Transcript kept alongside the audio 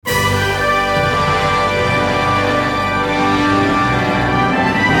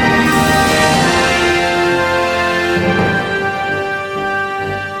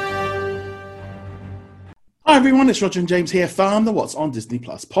everyone, it's Roger and James here from the What's on Disney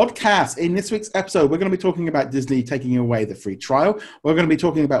Plus podcast. In this week's episode, we're going to be talking about Disney taking away the free trial. We're going to be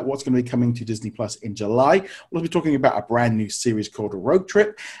talking about what's going to be coming to Disney Plus in July. We'll be talking about a brand new series called Road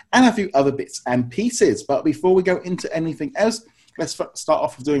Trip and a few other bits and pieces. But before we go into anything else, let's start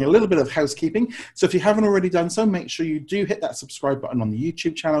off with doing a little bit of housekeeping. So if you haven't already done so, make sure you do hit that subscribe button on the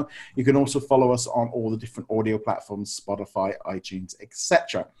YouTube channel. You can also follow us on all the different audio platforms, Spotify, iTunes,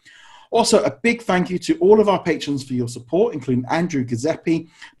 etc. Also, a big thank you to all of our patrons for your support, including Andrew Giuseppe,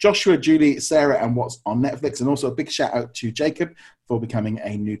 Joshua, Julie, Sarah, and What's on Netflix. And also a big shout out to Jacob for becoming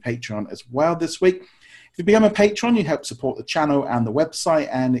a new patron as well this week. If you become a patron, you help support the channel and the website,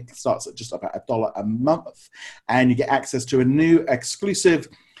 and it starts at just about $1 a month. And you get access to a new exclusive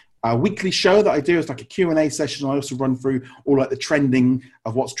weekly show that I do. It's like a Q&A session. I also run through all like the trending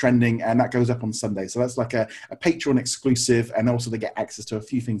of what's trending, and that goes up on Sunday. So that's like a Patreon exclusive, and also they get access to a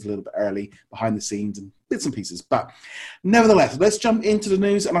few things a little bit early behind the scenes and bits and pieces. But nevertheless, let's jump into the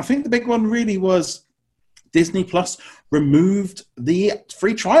news. And I think the big one really was Disney Plus removed the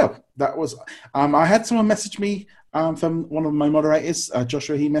free trial. That was, I had someone message me from one of my moderators,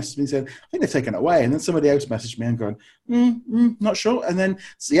 Joshua. He messaged me and said, I think they've taken it away. And then somebody else messaged me and going, not sure. And then,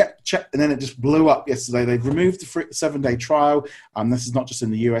 so yeah, check. And then it just blew up yesterday. They've removed the 7-day trial. This is not just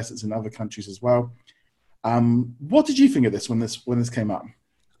in the US, it's in other countries as well. What did you think of this when this came up?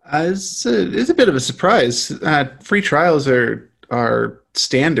 It's a bit of a surprise. Free trials are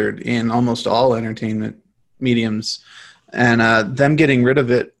standard in almost all entertainment mediums. And them getting rid of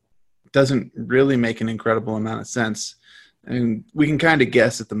it doesn't really make an incredible amount of sense. I mean, we can kind of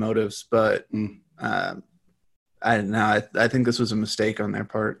guess at the motives, but I don't know. I think this was a mistake on their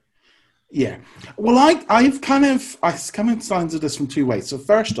part. Yeah. Well, I've come in signs of this from two ways. So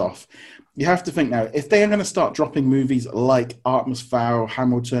first off, you have to think now, if they are going to start dropping movies like Artemis Fowl,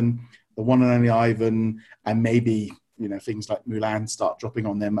 Hamilton, The One and Only Ivan, and maybe things like Mulan start dropping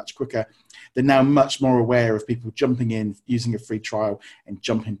on there much quicker, they're now much more aware of people jumping in, using a free trial, and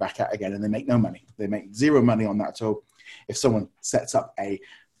jumping back out again, and they make no money. They make zero money on that at all. If someone sets up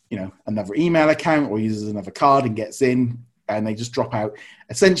another email account or uses another card and gets in, and they just drop out,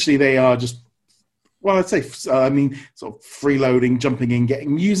 essentially they are just, well, I'd say, sort of freeloading, jumping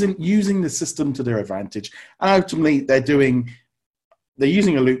in, using the system to their advantage, and ultimately they're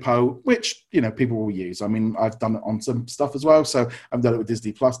using a loophole, which, people will use. I mean, I've done it on some stuff as well. So I've done it with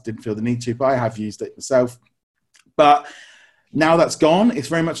Disney Plus, didn't feel the need to, but I have used it myself. But now that's gone. It's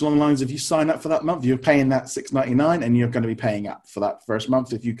very much along the lines of you sign up for that month, you're paying that $6.99, and you're going to be paying up for that first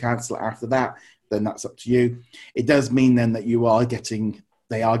month. If you cancel it after that, then that's up to you. It does mean then that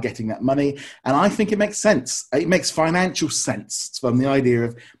they are getting that money. And I think it makes sense. It makes financial sense from the idea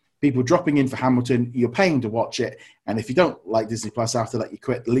of people dropping in for Hamilton, you're paying to watch it, and if you don't like Disney Plus after that, you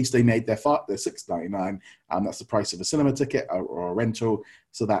quit. At least they made their $6.99, and that's the price of a cinema ticket or a rental,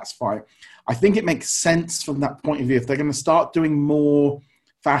 so that's fine. I think it makes sense from that point of view. If they're going to start doing more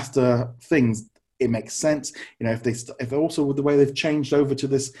faster things, it makes sense. If also with the way they've changed over to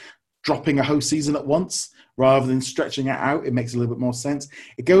this dropping a whole season at once rather than stretching it out, it makes a little bit more sense.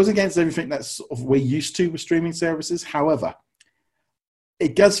 It goes against everything that's sort of we're used to with streaming services. However,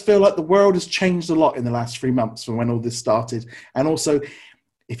 it does feel like the world has changed a lot in the last 3 months from when all this started. And also,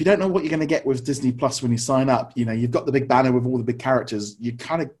 if you don't know what you're going to get with Disney Plus when you sign up, you've got the big banner with all the big characters. You're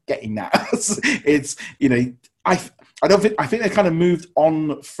kind of getting that. I think they kind of moved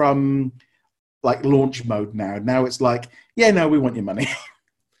on from like launch mode now. Now it's like, yeah, no, we want your money.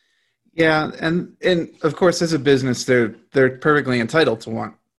 Yeah, and of course, as a business, they're perfectly entitled to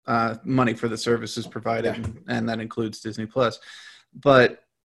want money for the services provided, yeah. And that includes Disney Plus. But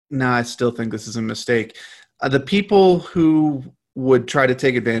no, I still think this is a mistake. The people who would try to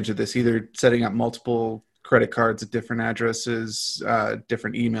take advantage of this, either setting up multiple credit cards at different addresses,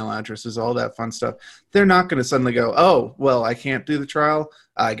 different email addresses, all that fun stuff, they're not going to suddenly go, oh, well, I can't do the trial,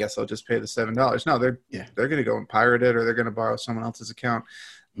 I guess I'll just pay the $7. No, they're going to go and pirate it, or they're going to borrow someone else's account.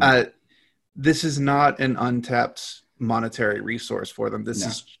 This is not an untapped monetary resource for them. This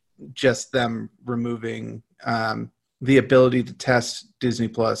is just them removing the ability to test Disney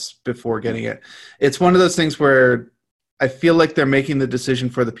Plus before getting it. It's one of those things where I feel like they're making the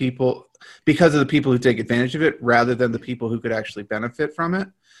decision for the people, because of the people who take advantage of it, rather than the people who could actually benefit from it.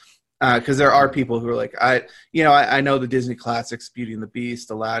 Because there are people who are like, I know the Disney classics, Beauty and the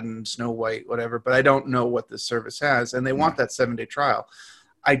Beast, Aladdin, Snow White, whatever, but I don't know what this service has, and they want that 7-day trial.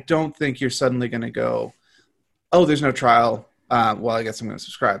 I don't think you're suddenly going to go, oh, there's no trial. Well, I guess I'm going to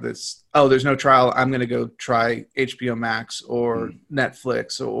subscribe. There's no trial. I'm going to go try HBO Max or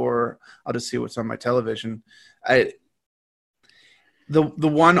Netflix, or I'll just see what's on my television. The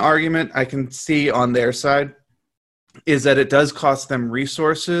one argument I can see on their side is that it does cost them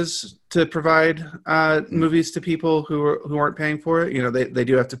resources to provide movies to people who aren't paying for it. You know, they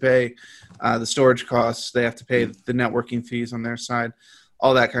do have to pay the storage costs, they have to pay the networking fees on their side,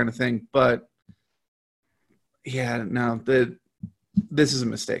 all that kind of thing. But yeah, no, this is a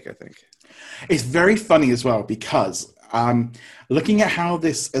mistake, I think. It's very funny as well because looking at how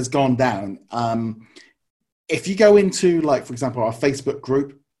this has gone down, if you go into, like, for example, our Facebook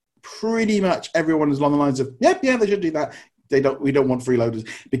group, pretty much everyone is along the lines of, yeah, they should do that. We don't want freeloaders,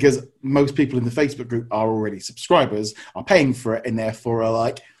 because most people in the Facebook group are already subscribers, are paying for it, and therefore are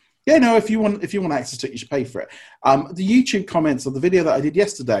like, yeah, no, if you want access to it, you should pay for it. The YouTube comments of the video that I did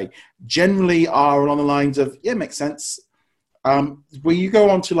yesterday generally are along the lines of, yeah, makes sense. When you go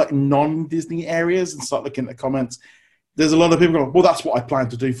on to like non-Disney areas and start looking at the comments, there's a lot of people going, well, that's what I plan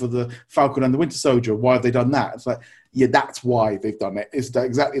to do for the Falcon and the Winter Soldier. Why have they done that? It's like, yeah, that's why they've done it. It's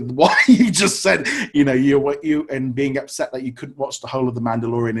exactly why you just said, you know, you and being upset that you couldn't watch the whole of The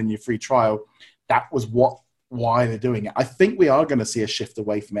Mandalorian in your free trial. That was why they're doing it. I think we are going to see a shift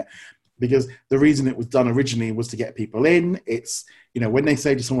away from it, because the reason it was done originally was to get people in. It's, you know, when they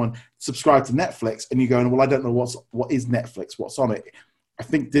say to someone, subscribe to Netflix, and you're going, well, I don't know what is Netflix, what's on it. I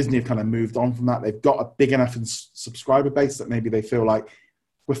think Disney have kind of moved on from that. They've got a big enough subscriber base that maybe they feel like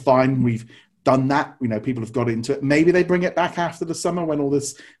we're fine. We've done that. You know, people have got into it. Maybe they bring it back after the summer when all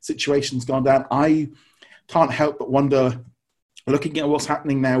this situation's gone down. I can't help but wonder, looking at what's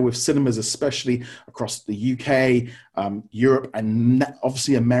happening now with cinemas, especially across the UK, Europe, and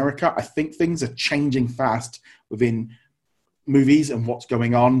obviously America. I think things are changing fast within movies and what's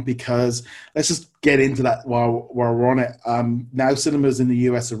going on, because let's just get into that while we're on it. Now cinemas in the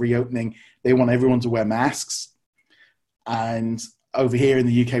US are reopening. They want everyone to wear masks. And over here in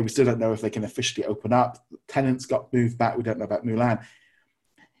the UK, we still don't know if they can officially open up. Tenants got moved back. We don't know about Mulan.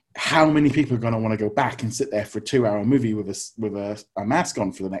 How many people are going to want to go back and sit there for a 2-hour movie with a mask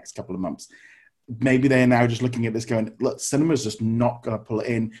on for the next couple of months? Maybe they're now just looking at this going, look, cinema's just not going to pull it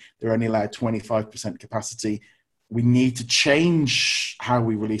in. They're only allowed 25% capacity. We need to change how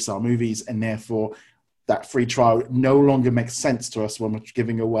we release our movies, and therefore that free trial no longer makes sense to us when we're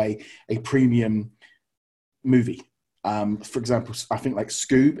giving away a premium movie. For example, I think like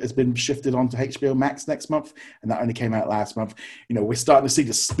Scoob has been shifted onto HBO Max next month, and that only came out last month. You know, we're starting to see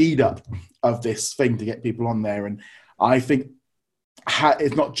the speed up of this thing to get people on there, and I think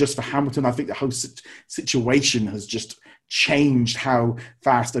it's not just for Hamilton. I think the whole situation has just changed how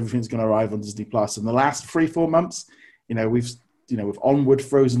fast everything's going to arrive on Disney Plus. In the last 3-4 months, you know, with Onward,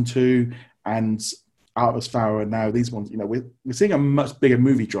 Frozen 2, and Artemis Fowl, and now these ones, you know, we're seeing a much bigger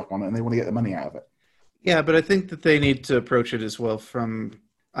movie drop on it, and they want to get the money out of it. Yeah, but I think that they need to approach it as well from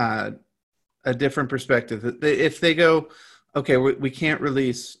a different perspective. If they go, okay, we can't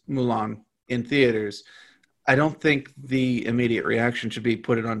release Mulan in theaters, I don't think the immediate reaction should be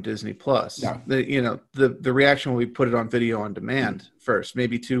put it on Disney Plus. No. The reaction will be put it on video on demand first,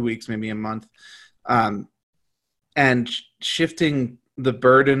 maybe 2 weeks, maybe a month, and shifting the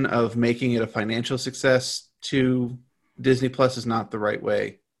burden of making it a financial success to Disney Plus is not the right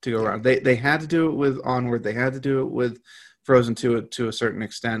way to go around. They had to do it with Onward. They had to do it with Frozen 2 to a certain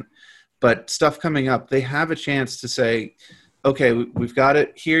extent. But stuff coming up, they have a chance to say, okay, we've got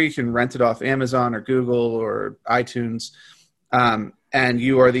it here. You can rent it off Amazon or Google or iTunes, and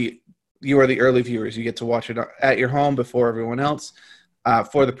you are the early viewers. You get to watch it at your home before everyone else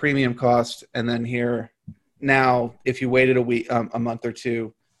for the premium cost. And then here now, if you waited a month or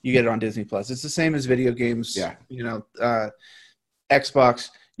two, you get it on Disney Plus. It's the same as video games. Yeah. You know, Xbox.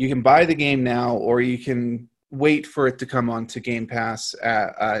 You can buy the game now, or you can wait for it to come on to Game Pass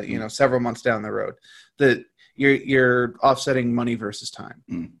several months down the road. You're offsetting money versus time.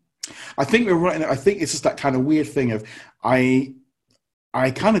 I think we're right. I think it's just that kind of weird thing of I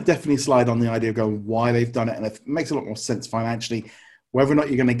kind of definitely slide on the idea of going why they've done it, and it makes a lot more sense financially. Whether or not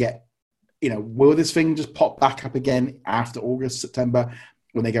you're going to get, you know, will this thing just pop back up again after August, September,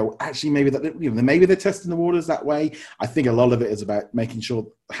 when they go, actually, maybe they're testing the waters that way. I think a lot of it is about making sure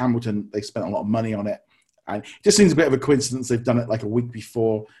Hamilton, they spent a lot of money on it. And it just seems a bit of a coincidence they've done it like a week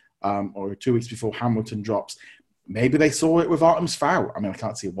before or 2 weeks before Hamilton drops. Maybe they saw it with Artemis Fowl. I mean, I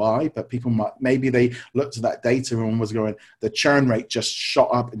can't see why, but maybe they looked at that data and was going, the churn rate just shot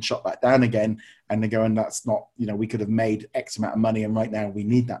up and shot back down again. And they're going, that's not, you know, we could have made X amount of money, and right now we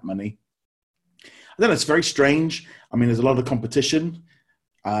need that money. I don't know, it's very strange. I mean, there's a lot of competition.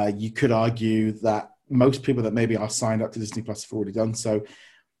 You could argue that most people that maybe are signed up to Disney Plus have already done so.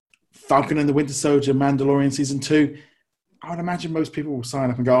 Falcon and the Winter Soldier, Mandalorian Season 2, I would imagine most people will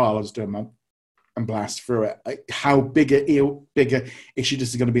sign up and go, oh, I'll just do a month. and blast through it. How bigger issue this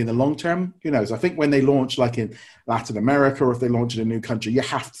is going to be in the long term, who knows? I think when they launch, like in Latin America, or if they launch in a new country, you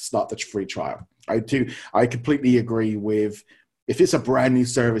have to start the free trial. I completely agree with, if it's a brand new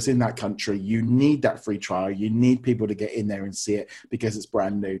service in that country, you need that free trial. You need people to get in there and see it because it's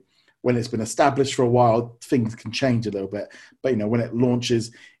brand new. When it's been established for a while, things can change a little bit. But, when it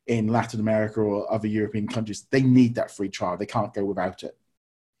launches in Latin America or other European countries, they need that free trial. They can't go without it.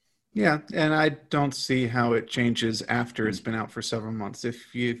 Yeah, and I don't see how it changes after it's been out for several months.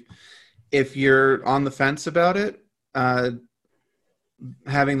 If you're on the fence about it,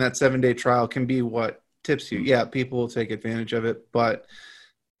 having that 7-day trial can be what tips you. Yeah, people will take advantage of it, but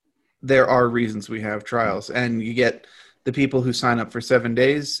there are reasons we have trials, and you get the people who sign up for 7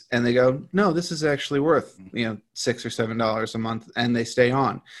 days and they go, no, this is actually worth $6 or $7 a month, and they stay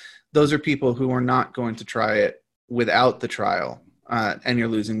on. Those are people who are not going to try it without the trial. And you're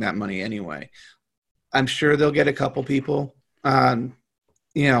losing that money anyway. I'm sure they'll get a couple people, there's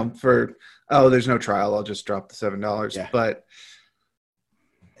no trial, I'll just drop the $7. Yeah. But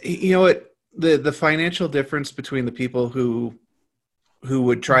you know what? The financial difference between the people who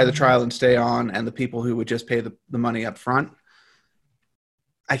would try the trial and stay on and the people who would just pay the money up front,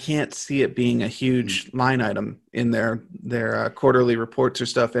 I can't see it being a huge line item in their quarterly reports or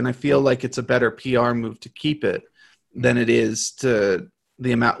stuff. And I feel like it's a better PR move to keep it than it is to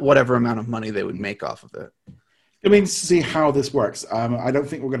whatever amount of money they would make off of it. I mean, to see how this works. I don't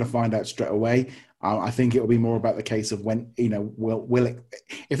think we're going to find out straight away. I think it will be more about the case of when, will it,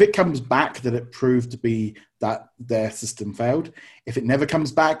 if it comes back that it proved to be that their system failed. If it never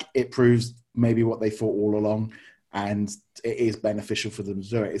comes back, it proves maybe what they thought all along, and it is beneficial for them to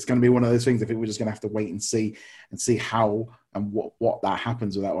do it. It's going to be one of those things. I think we're just going to have to wait and see how and what that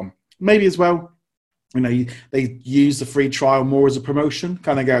happens with that one. Maybe as well, they use the free trial more as a promotion,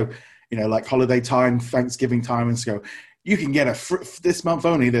 kind of go, like holiday time, Thanksgiving time, and so you can get this month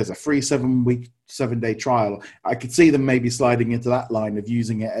only, there's a free 7-day trial. I could see them maybe sliding into that line of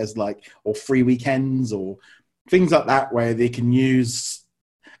using it as or free weekends or things like that, where they can use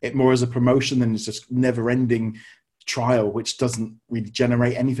it more as a promotion than it's just never-ending trial, which doesn't really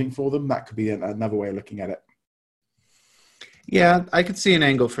generate anything for them. That could be another way of looking at it. Yeah, I could see an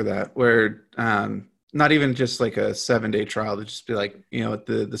angle for that, where not even just like a 7-day trial, to just be like,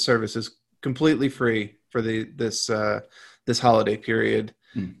 the service is completely free for this holiday period.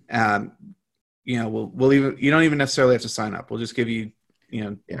 We'll even, you don't even necessarily have to sign up. We'll just give you,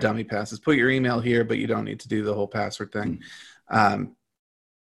 dummy passes. Put your email here, but you don't need to do the whole password thing. I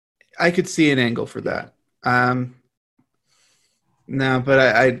could see an angle for that. No, but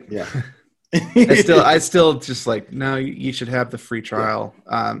I still just like, no, you should have the free trial.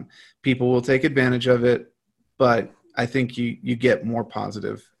 People will take advantage of it, but I think you get more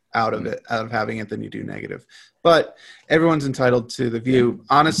positive out of it, out of having it, than you do negative. But everyone's entitled to the view.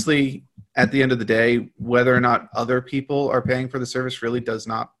 Honestly, at the end of the day, whether or not other people are paying for the service really does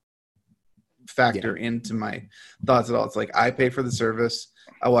not factor into my thoughts at all. It's like, I pay for the service.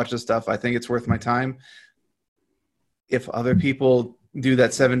 I watch this stuff. I think it's worth my time. If other people do that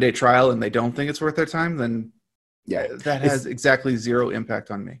 7-day trial and they don't think it's worth their time, then that has exactly zero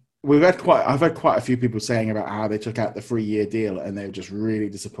impact on me. I've had quite a few people saying about how they took out the 3-year deal and they're just really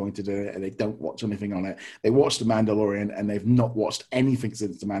disappointed in it, and they don't watch anything on it. They watched The Mandalorian and they've not watched anything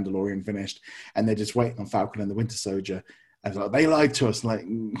since The Mandalorian finished, and they're just waiting on Falcon and the Winter Soldier. And like, they lied to us, like,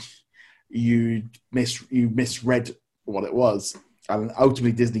 you misread what it was. And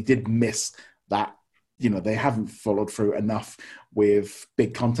ultimately Disney did miss that. They haven't followed through enough with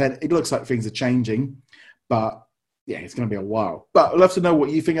big content. It looks like things are changing, but it's going to be a while. But I'd love to know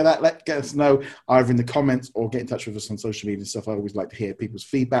what you think of that. Get us know either in the comments or get in touch with us on social media and stuff. I always like to hear people's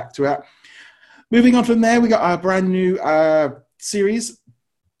feedback to it. Moving on from there, we got our brand new series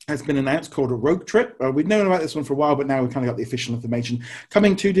has been announced called A Rogue Trip. We've known about this one for a while, but now we've kind of got the official information.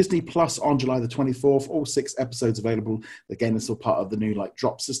 Coming to Disney Plus on July the 24th, all 6 episodes available. Again, it's all part of the new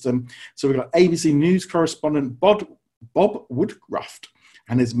drop system. So we've got ABC News correspondent Bob Woodruff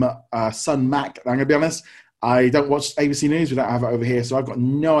and his son Mac. I'm going to be honest, I don't watch ABC News. We don't have it over here, so I've got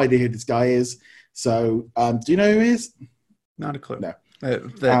no idea who this guy is. So do you know who he is? Not a clue.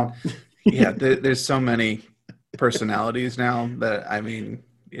 No. There's so many personalities now that, I mean,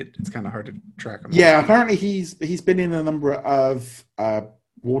 it's kind of hard to track him. Yeah, apparently he's been in a number of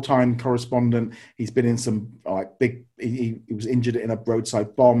wartime correspondent. He's been in some big. He was injured in a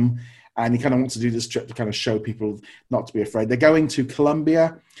roadside bomb, and he kind of wants to do this trip to kind of show people not to be afraid. They're going to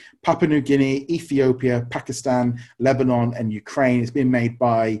Colombia, Papua New Guinea, Ethiopia, Pakistan, Lebanon, and Ukraine. It's being made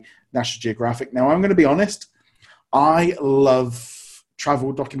by National Geographic. Now, I'm going to be honest. I love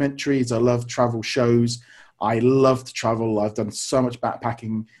travel documentaries. I love travel shows. I love to travel. I've done so much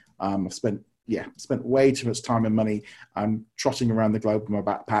backpacking. I've spent way too much time and money trotting around the globe with my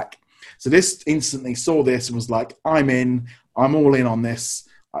backpack. So this instantly saw this and was like, I'm in. I'm all in on this.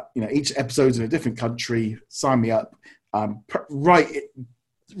 Each episode's in a different country. Sign me up. Right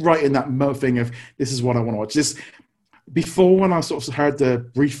in that thing of this is what I want to watch. This before, when I sort of heard the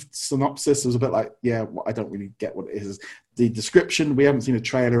brief synopsis, it was a bit like, I don't really get what it is. The description, we haven't seen a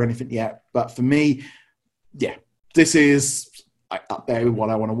trailer or anything yet. But for me, this is up there with what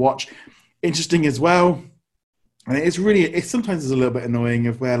I want to watch. Interesting as well. And it's sometimes it's a little bit annoying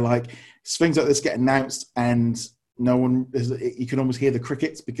of where like things like this get announced and no one is, you can almost hear the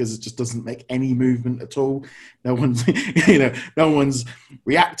crickets because it just doesn't make any movement at all. No one's, no one's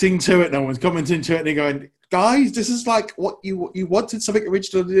reacting to it. No one's commenting to it. And they're going, guys, this is like what you wanted, something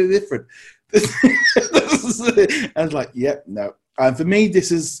originally different. I was like, no. For me,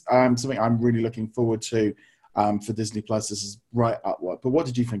 this is something I'm really looking forward to for Disney Plus. This is right up what. But what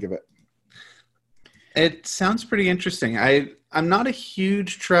did you think of it? It sounds pretty interesting. I'm not a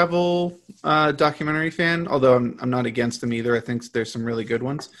huge travel documentary fan, although I'm not against them either. I think there's some really good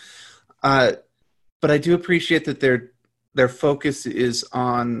ones. But I do appreciate that their focus is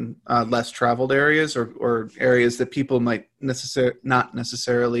on less traveled areas or areas that people might not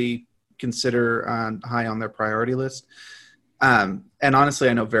necessarily consider high on their priority list. And honestly,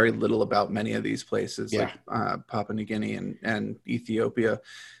 I know very little about many of these places, like Papua New Guinea and Ethiopia.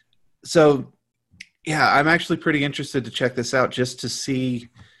 So, I'm actually pretty interested to check this out just to see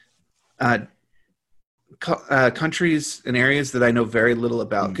countries and areas that I know very little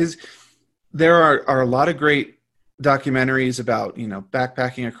about. Because there are a lot of great documentaries about,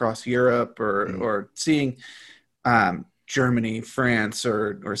 backpacking across Europe or seeing Germany, France,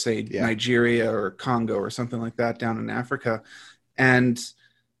 or say Nigeria or Congo or something like that down in Africa. And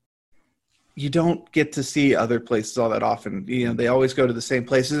you don't get to see other places all that often. They always go to the same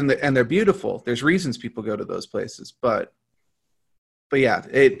places and they're beautiful. There's reasons people go to those places, but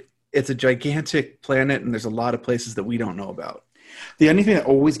it's a gigantic planet and there's a lot of places that we don't know about. The only thing that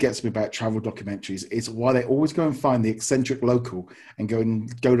always gets me about travel documentaries is why they always go and find the eccentric local and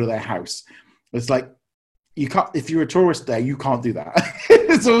go to their house. It's like, you can't, if you're a tourist there, you can't do that.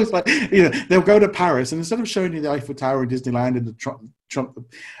 It's always like, they'll go to Paris and instead of showing you the Eiffel Tower and Disneyland and the Trump,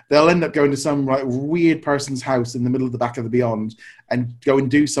 they'll end up going to some like weird person's house in the middle of the back of the beyond and go and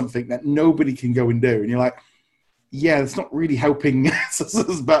do something that nobody can go and do. And you're like, it's not really helping.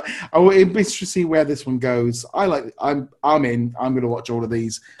 But it'd be interesting to see where this one goes. I'm in. I'm going to watch all of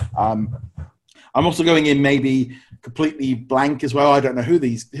these. I'm also going in maybe completely blank as well. I don't know who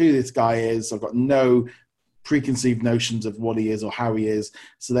this guy is. I've got no preconceived notions of what he is or how he is.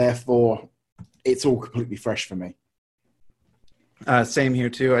 So therefore, it's all completely fresh for me. Same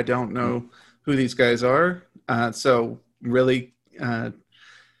here too. I don't know who these guys are. So really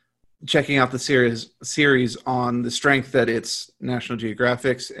checking out the series on the strength that it's National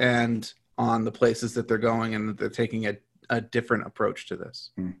Geographic's and on the places that they're going and that they're taking a different approach to this.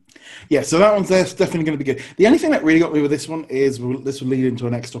 So that one's definitely going to be good. The only thing that really got me with this one is, this will lead into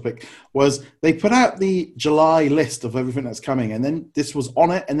our next topic, was they put out the July list of everything that's coming, and then this was on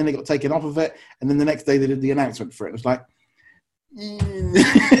it, and then it got taken off of it, and then the next day they did the announcement for it. It was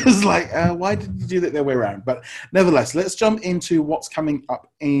like, why did you do that the other way around? But nevertheless, let's jump into what's coming up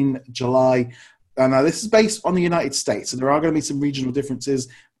in July. Now, this is based on the United States, so there are going to be some regional differences.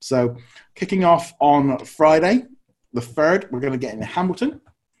 So kicking off on Friday, the 3rd, we're going to get in Hamilton.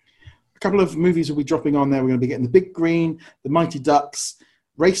 A couple of movies will be dropping on there. We're going to be getting The Big Green, The Mighty Ducks,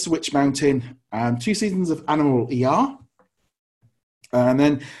 Race to Witch Mountain, 2 seasons of Animal ER, and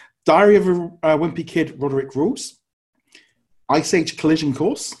then Diary of a Wimpy Kid, Roderick Rules, Ice Age Collision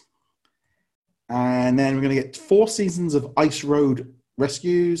Course, and then we're going to get 4 seasons of Ice Road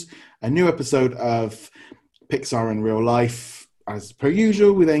Rescues, a new episode of Pixar in Real Life. As per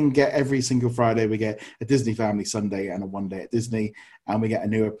usual, we then get every single Friday, we get a Disney Family Sunday and a One Day at Disney, and we get a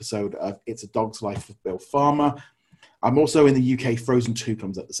new episode of It's a Dog's Life with Bill Farmer. I'm also in the UK, Frozen 2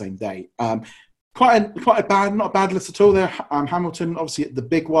 comes out the same day. Quite a bad, not a bad list at all there. Hamilton, obviously the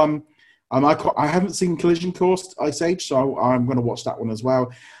big one. I haven't seen Collision Course, Ice Age, so I'm going to watch that one as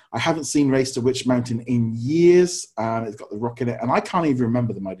well. I haven't seen Race to Witch Mountain in years. It's got The Rock in it, and I can't even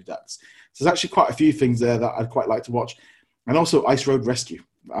remember The Mighty Ducks. So there's actually quite a few things there that I'd quite like to watch. And also Ice Road Rescue.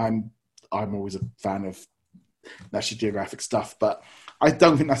 I'm always a fan of National Geographic stuff, but I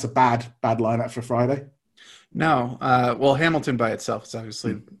don't think that's a bad lineup for Friday. No. Well, Hamilton by itself is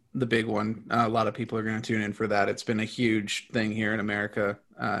obviously the big one. A lot of people are going to tune in for that. It's been a huge thing here in America,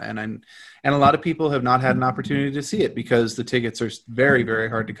 and a lot of people have not had an opportunity to see it because the tickets are very, very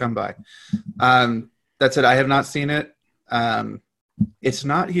hard to come by. That said, I have not seen it. It's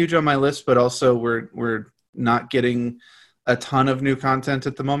not huge on my list, but also we're not getting a ton of new content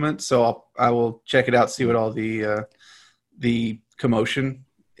at the moment, so I will check it out, see what all the commotion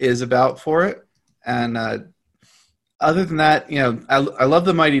is about for it, and other than that, I love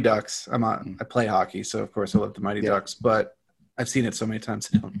the Mighty Ducks. I play hockey, so of course I love the Mighty Ducks, but I've seen it so many times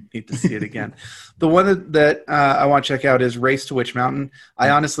I don't need to see it again. The one that I want to check out is Race to Witch Mountain. I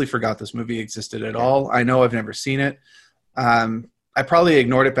honestly forgot this movie existed at all. I know I've never seen it. I probably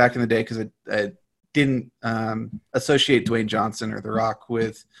ignored it back in the day because I didn't associate Dwayne Johnson or The Rock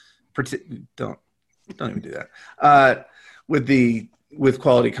with don't even do that with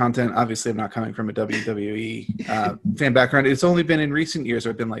quality content. Obviously, I'm not coming from a WWE fan background. It's only been in recent years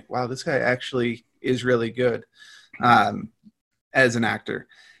where I've been like, wow, this guy actually is really good as an actor.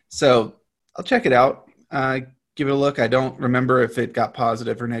 So I'll check it out, give it a look. I don't remember if it got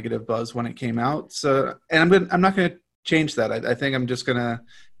positive or negative buzz when it came out. So, and I'm not going to change that. I think I'm just going to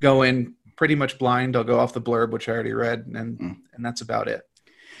go in pretty much blind. I'll go off the blurb, which I already read, and that's about it.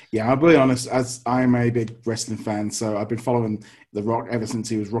 Yeah, I'll be honest, as I'm a big wrestling fan, so I've been following The Rock ever since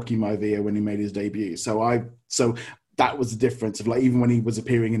he was Rocky Maivia when he made his debut. So that was the difference of like, even when he was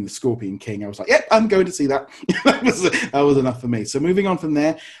appearing in The Scorpion King, I was like, yeah, I'm going to see that. that was enough for me. So moving on from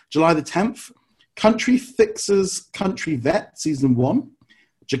there, July the 10th, Country Fixers Country Vet Season 1.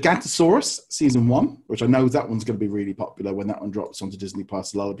 Gigantosaurus Season 1, which I know that one's going to be really popular when that one drops onto Disney+. A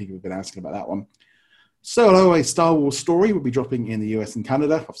lot of people have been asking about that one. Solo, a Star Wars story, will be dropping in the US and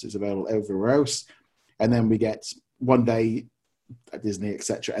Canada. Obviously, it's available everywhere else. And then we get One Day at Disney,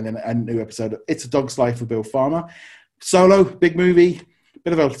 etc. And then a new episode of It's a Dog's Life with Bill Farmer. Solo, big movie,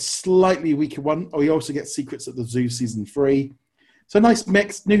 bit of a slightly weaker one. Oh, you also get Secrets at the Zoo Season 3. So nice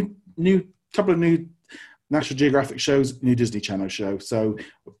mix, new couple of new National Geographic shows, new Disney Channel show. So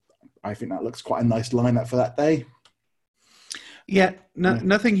I think that looks quite a nice lineup for that day. Yeah,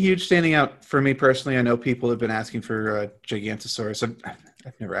 nothing huge standing out for me personally. I know people have been asking for Gigantosaurus.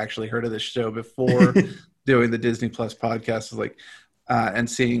 I've never actually heard of this show before doing the Disney Plus podcast. Like, and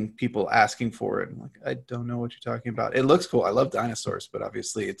seeing people asking for it. I'm like, I don't know what you're talking about. It looks cool. I love dinosaurs, but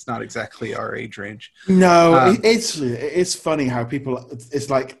obviously it's not exactly our age range. No, it's funny how people, it's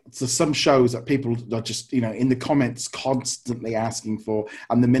like, so some shows that people are just, in the comments constantly asking for.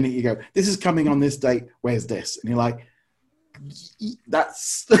 And the minute you go, this is coming on this date, where's this? And you're like,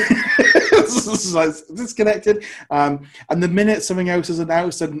 that's disconnected. And the minute something else is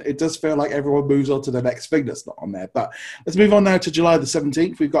announced, and it does feel like everyone moves on to the next thing that's not on there. But let's move on now to July the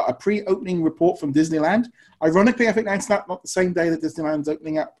 17th. We've got a pre-opening report from Disneyland. Ironically, I think that's not the same day that Disneyland's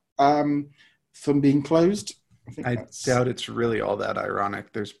opening up from being closed. I doubt it's really all that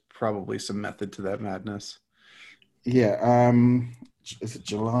ironic. There's probably some method to that madness. Yeah. Is it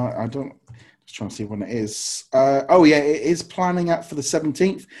July? Trying to see when it is. It is planning out for the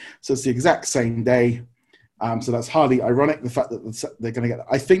 17th, so it's the exact same day. So that's hardly ironic, the fact that they're going to get.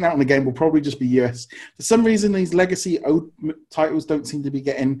 I think that one again will probably just be US. For some reason, these legacy old titles don't seem to be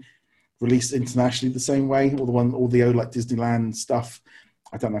getting released internationally the same way. All the old like Disneyland stuff.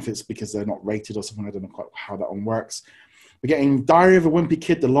 I don't know if it's because they're not rated or something. I don't know quite how that one works. We're getting Diary of a Wimpy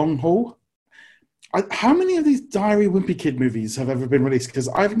Kid: The Long Haul. How many of these Diary Wimpy Kid movies have ever been released? Because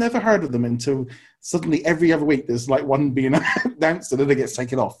I've never heard of them until suddenly every other week there's like one being announced and then it gets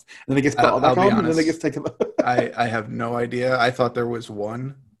taken off. And then it gets put back on and then it gets taken off. I have no idea. I thought there was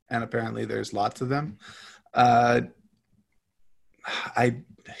one, and apparently there's lots of them. I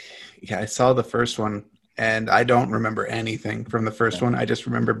saw the first one, and I don't remember anything from the first one. I just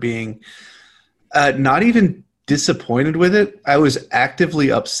remember being not even disappointed with it. I was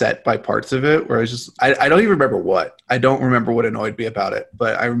actively upset by parts of it where I was just, I don't even remember what. I don't remember what annoyed me about it,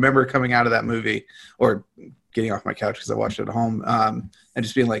 but I remember coming out of that movie or getting off my couch because I watched it at home and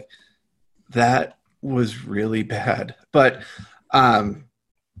just being like, that was really bad. But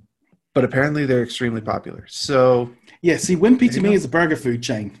apparently they're extremely popular. So yeah, see, Wimpy to me is a burger food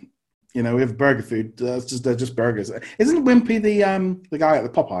chain. We have burger food. They're just burgers. Isn't Wimpy the guy at the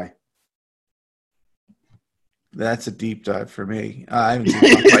Popeye? That's a deep dive for me. I haven't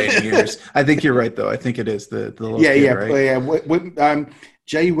seen Popeye in years. I think you're right, though. I think it is the little kid, right? Yeah.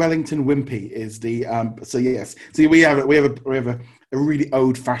 J. Wellington Wimpy is the. So yes, see, we have a really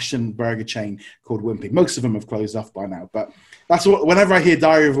old-fashioned burger chain called Wimpy. Most of them have closed off by now, but that's what. Whenever I hear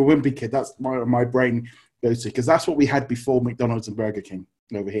Diary of a Wimpy Kid, that's my brain goes to, because that's what we had before McDonald's and Burger King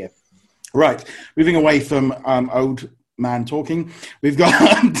over here. Right. Moving away from old man talking, we've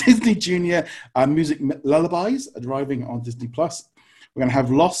got Disney Junior Music Lullabies arriving on Disney Plus. We're going to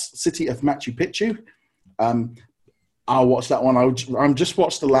have Lost City of Machu Picchu. I'll watch that one. I'm just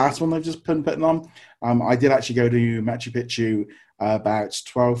watched the last one they've just been putting on. I did actually go to Machu Picchu about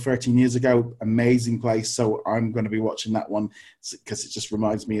 12, 13 years ago. Amazing place. So I'm going to be watching that one because it just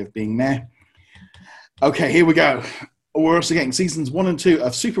reminds me of being there. Okay, here we go. We're also getting seasons 1 and 2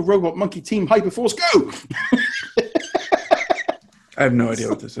 of Super Robot Monkey Team Hyperforce Go! I have no idea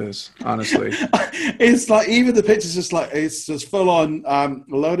what this is, honestly. It's like, even the picture's just like, it's just full on. A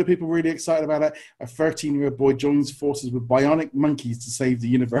load of people really excited about it. A 13-year-old boy joins forces with bionic monkeys to save the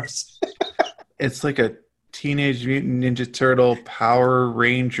universe. It's like a Teenage Mutant Ninja Turtle, Power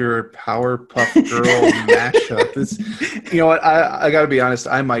Ranger, Powerpuff Girl mashup. This, you know what? I got to be honest.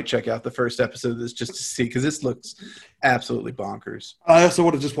 I might check out the first episode of this just to see, because this looks absolutely bonkers. I also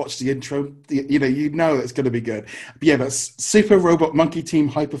want to just watch the intro. You know it's going to be good. But yeah, but Super Robot Monkey Team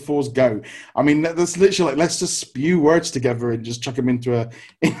Hyperforce Go. I mean, that's literally like, let's just spew words together and just chuck them into a.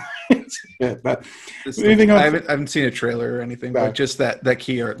 But moving on. I haven't seen a trailer or anything, but just that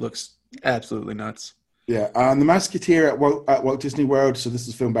key art looks absolutely nuts. Yeah, and The Musketeer at Walt Disney World. So this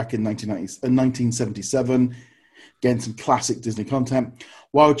was filmed back in 1977. Again, some classic Disney content.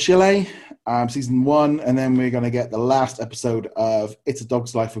 Wild Chile, season 1, and then we're going to get the last episode of It's a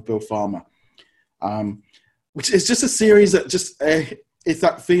Dog's Life with Bill Farmer, which is just a series that just it's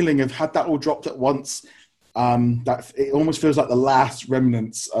that feeling of had that all dropped at once. That it almost feels like the last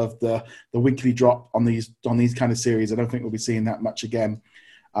remnants of the weekly drop on these kind of series. I don't think we'll be seeing that much again.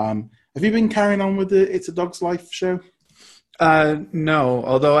 Have you been carrying on with the It's a Dog's Life show? No,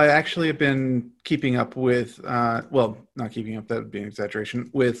 although I actually have been keeping up with, well, not keeping up, that would be an exaggeration,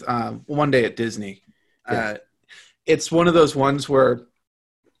 with One Day at Disney. Yeah. It's one of those ones where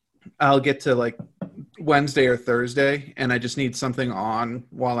I'll get to like Wednesday or Thursday and I just need something on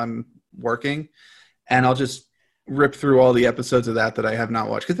while I'm working, and I'll just rip through all the episodes of that I have not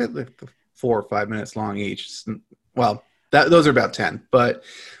watched, because they're like 4 or 5 minutes long each. Well, those are about 10, but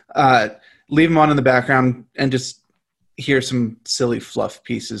leave them on in the background and just hear some silly fluff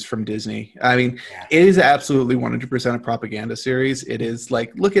pieces from Disney. I mean, It is absolutely 100% a propaganda series. It is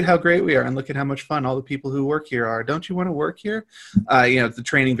like, look at how great we are and look at how much fun all the people who work here are. Don't you want to work here? The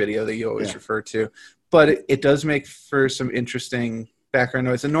training video that you always refer to. But it does make for some interesting background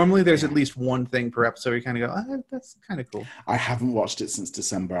noise. And normally there's at least one thing per episode where you kind of go, oh, that's kind of cool. I haven't watched it since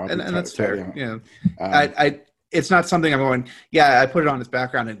December. And that's fair. Yeah. It's not something I'm going, I put it on as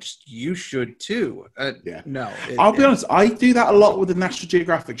background and just, you should too. No. I'll be honest, I do that a lot with the National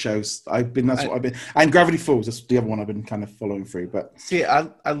Geographic shows. What I've been, and Gravity Falls, that's the other one I've been kind of following through. But see,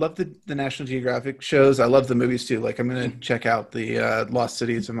 I love the National Geographic shows. I love the movies too. Like, I'm going to check out the Lost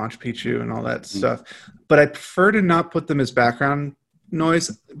Cities of Machu Picchu and all that stuff. But I prefer to not put them as background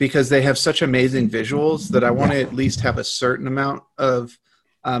noise because they have such amazing visuals that I want to at least have a certain amount of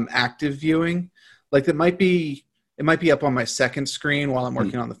active viewing. Like, it might be up on my second screen while I'm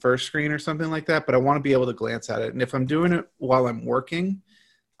working on the first screen or something like that, but I want to be able to glance at it. And if I'm doing it while I'm working,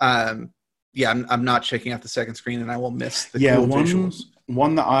 I'm not checking out the second screen, and I will miss the cool visuals.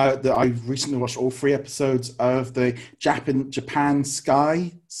 One that I recently watched all 3 episodes of the Japan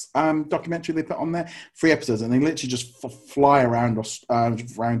Sky documentary they put on there. 3 episodes, and they literally just fly around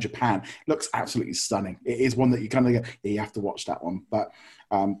Japan. Looks absolutely stunning. It is one that you kind of go, you have to watch that one. But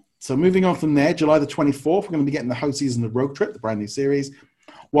so moving on from there, July the 24th, we're going to be getting the whole season of Road Trip, the brand new series.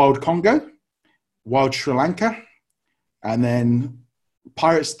 Wild Congo, Wild Sri Lanka, and then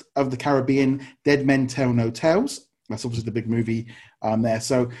Pirates of the Caribbean, Dead Men Tell No Tales. That's obviously the big movie there.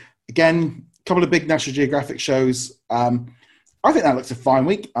 So again, a couple of big National Geographic shows. I think that looks a fine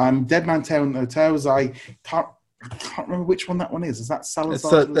week. Dead Man Tell No Tales. I can't remember which one that one is. Is that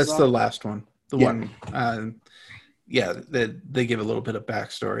Salazar? That's the last one. The one. They give a little bit of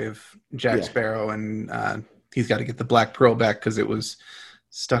backstory of Jack Sparrow, and he's got to get the Black Pearl back because it was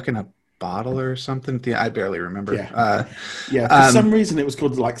stuck in a bottle or something. I barely remember. For some reason it was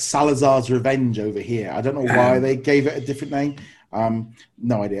called like Salazar's Revenge over here. I don't know why they gave it a different name.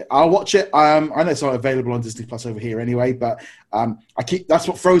 No idea. I'll watch it. I know it's not available on Disney Plus over here anyway, but that's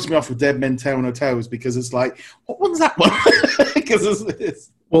what throws me off with Dead Men Tell No Tales, because it's like, what one's that one? Because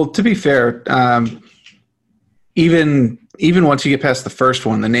it's well, to be fair, even once you get past the first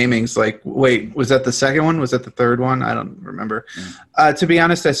one, the naming's like, wait, was that the second one? Was that the third one? I don't remember. To be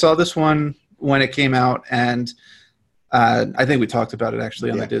honest, I saw this one when it came out, and I think we talked about it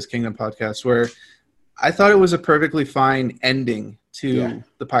actually on the Diz Kingdom podcast, where I thought it was a perfectly fine ending to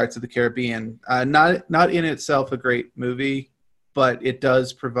the Pirates of the Caribbean. Not in itself a great movie, but it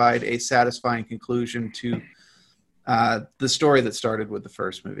does provide a satisfying conclusion to the story that started with the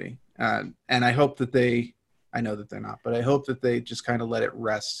first movie. And I hope that I know that they're not, but I hope that they just kind of let it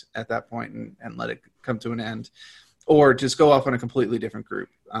rest at that point and let it come to an end, or just go off on a completely different group.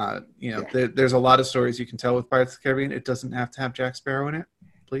 There's a lot of stories you can tell with Pirates of the Caribbean. It doesn't have to have Jack Sparrow in it.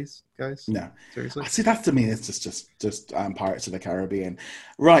 Please, guys. No, seriously. See, that to me, it's just Pirates of the Caribbean.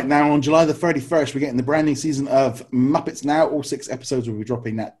 Right now, on July the 31st, we're getting the brand new season of Muppets Now. All 6 episodes will be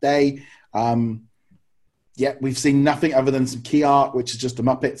dropping that day. We've seen nothing other than some key art, which is just the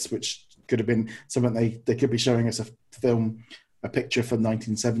Muppets, which could have been something they could be showing us a picture from the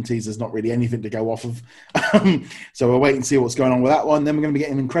 1970s. There's not really anything to go off of. So we'll wait and see what's going on with that one. Then we're going to be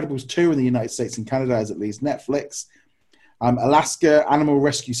getting Incredibles 2 in the United States and Canada, as it leaves Netflix. Alaska Animal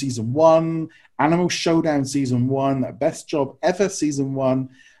Rescue Season 1, Animal Showdown Season 1, Best Job Ever Season 1,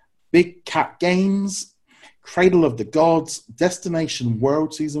 Big Cat Games, Cradle of the Gods, Destination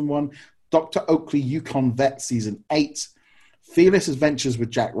World Season 1, Dr. Oakley Yukon Vet Season 8, Fearless Adventures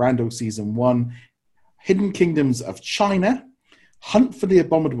with Jack Randall Season 1, Hidden Kingdoms of China, Hunt for the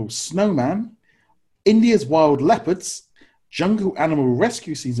Abominable Snowman, India's Wild Leopards, Jungle Animal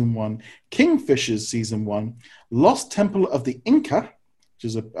Rescue Season 1, Kingfishers Season 1, Lost Temple of the Inca, which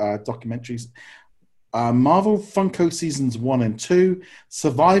is a documentary, Marvel Funko Seasons 1 and 2,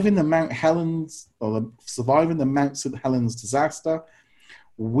 Surviving the Mount St. Helens Disaster,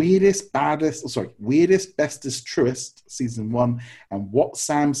 Weirdest, Bestest, Truest Season 1, and What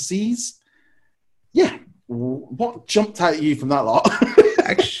Sam Sees. Yeah, what jumped out at you from that lot?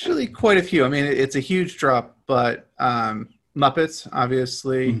 Actually, quite a few. I mean, it's a huge drop, but Muppets,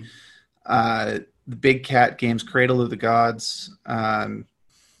 obviously, the Big Cat Games, Cradle of the Gods,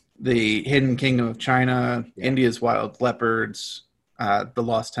 the Hidden Kingdom of China, India's Wild Leopards, the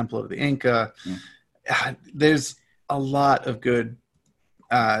Lost Temple of the Inca. There's a lot of good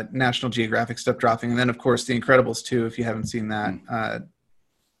National Geographic stuff dropping, and then of course The Incredibles 2. If you haven't seen that,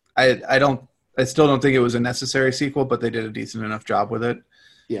 I still don't think it was a necessary sequel, but they did a decent enough job with it.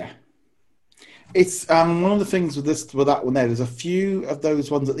 Yeah. It's one of the things with that one there. There's a few of those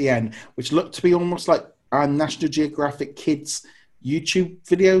ones at the end which look to be almost like National Geographic Kids YouTube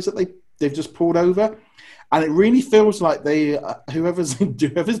videos that they've just pulled over, and it really feels like they whoever's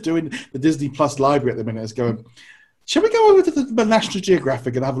doing the Disney Plus library at the minute is going, shall we go over to the National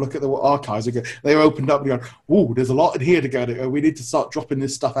Geographic and have a look at the archives? They opened up and going, "Ooh, there's a lot in here to go to. We need to start dropping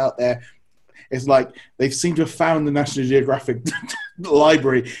this stuff out there." It's like they seem to have found the National Geographic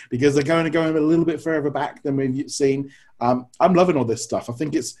library because they're going to go a little bit further back than we've seen. I'm loving all this stuff. I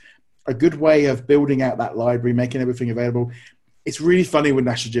think it's a good way of building out that library, making everything available. It's really funny with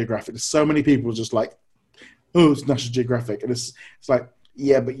National Geographic. There's so many people just like, oh, it's National Geographic. And it's like,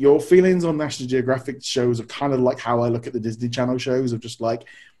 yeah, but your feelings on National Geographic shows are kind of like how I look at the Disney Channel shows, of just like,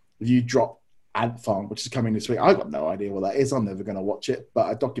 if you drop Ant Farm, which is coming this week. I've got no idea what that is. I'm never going to watch it,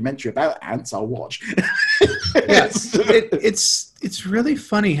 but a documentary about ants, I'll watch. Yes, it's really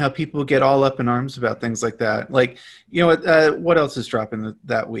funny how people get all up in arms about things like that. Like, what else is dropping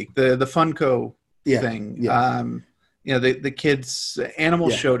that week? The Funko thing. Yeah. The kids Animal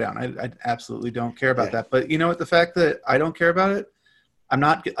Showdown. I absolutely don't care about that. But you know what? The fact that I don't care about it, I'm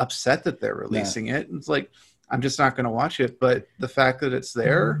not upset that they're releasing it. It's like, I'm just not going to watch it. But the fact that it's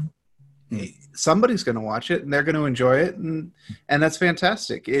there, somebody's going to watch it and they're going to enjoy it, and that's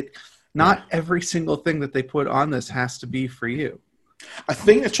fantastic. Not every single thing that they put on this has to be for you. I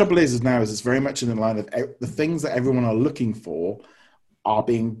think the trouble is now it's very much in the line of the things that everyone are looking for are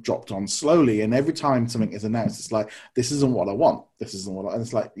being dropped on slowly, and every time something is announced, it's like, this isn't what I want. This isn't what and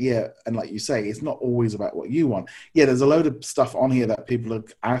it's like, yeah, and like you say, it's not always about what you want. Yeah, there's a load of stuff on here that people are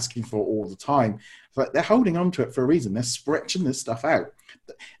asking for all the time, but they're holding on to it for a reason. They're stretching this stuff out.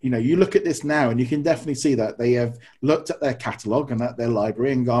 You look at this now and you can definitely see that they have looked at their catalog and at their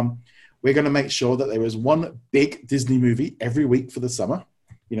library and gone, we're going to make sure that there is one big Disney movie every week for the summer.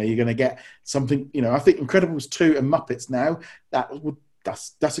 You're going to get something, I think Incredibles 2 and Muppets now,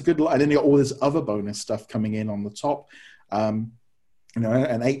 that's a good lot. And then you got all this other bonus stuff coming in on the top. An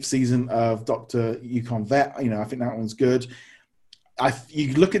 8th season of Dr. Yukon Vet, I think that one's good.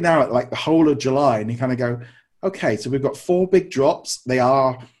 You look at now at like the whole of July and you kind of go, okay, so we've got 4 big drops.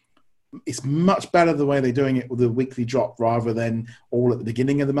 It's much better the way they're doing it with the weekly drop rather than all at the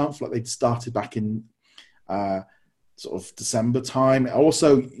beginning of the month, like they'd started back in sort of December time.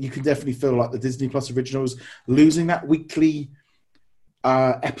 Also, you can definitely feel like the Disney Plus originals losing that weekly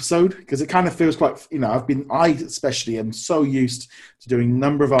episode, because it kind of feels quite, I especially am so used to doing a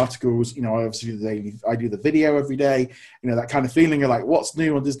number of articles. I do the video every day, that kind of feeling of like, what's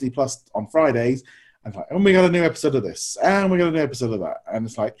new on Disney Plus on Fridays. And like, we got a new episode of this, and we got a new episode of that, and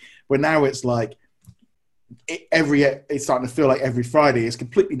it's like, but now it's like it's starting to feel like every Friday is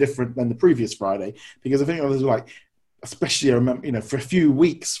completely different than the previous Friday, because I think it was like, especially I remember, for a few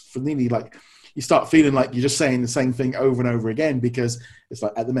weeks, for nearly like, you start feeling like you're just saying the same thing over and over again, because it's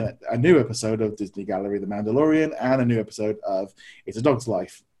like at the minute a new episode of Disney Gallery, The Mandalorian, and a new episode of It's a Dog's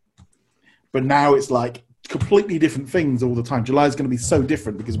Life. But now it's like completely different things all the time. July is going to be so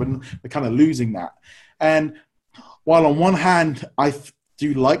different because we're kind of losing that. And while on one hand, I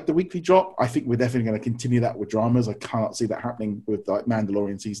do like the weekly drop, I think we're definitely going to continue that with dramas. I cannot see that happening with like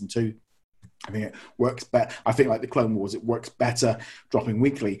Mandalorian season 2. I think it works better. I think like the Clone Wars, it works better dropping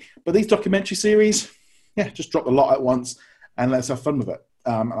weekly. But these documentary series, just drop a lot at once and let's have fun with it.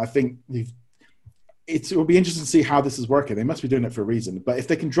 And I think it will be interesting to see how this is working. They must be doing it for a reason. But if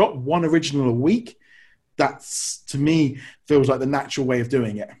they can drop one original a week, that's, to me, feels like the natural way of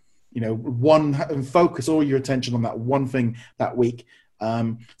doing it. One, and focus all your attention on that one thing that week.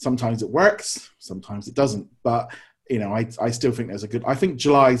 Sometimes it works, sometimes it doesn't. But I still think I think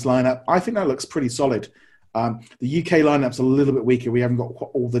July's lineup, I think that looks pretty solid. The UK lineup's a little bit weaker. We haven't got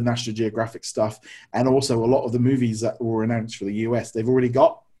all the National Geographic stuff, and also a lot of the movies that were announced for the US, they've already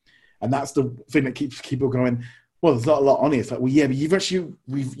got. And that's the thing that keeps people going, well, there's not a lot on here. It's like, well, yeah, but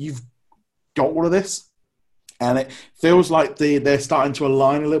you've got all of this. And it feels like they're starting to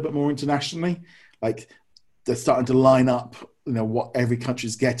align a little bit more internationally. Like they're starting to line up, what every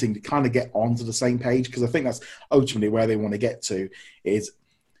country's getting to kind of get onto the same page. Because I think that's ultimately where they want to get to is,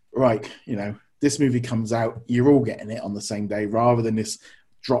 right, this movie comes out, you're all getting it on the same day rather than this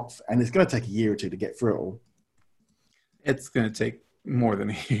drop. And it's going to take a year or two to get through it all. It's going to take more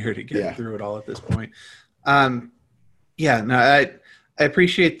than a year to get through it all at this point. I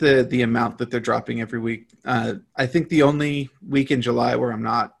appreciate the amount that they're dropping every week. I think the only week in July where I'm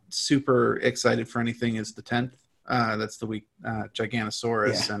not super excited for anything is the 10th. That's the week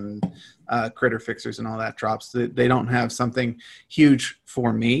Giganosaurus and Critter Fixers and all that drops. They don't have something huge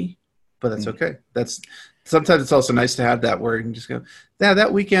for me, but that's okay. Sometimes it's also nice to have that where you can just go,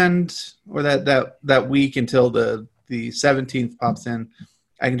 that weekend or that week until the 17th pops in.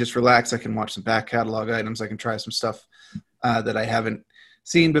 I can just relax. I can watch some back catalog items. I can try some stuff that I haven't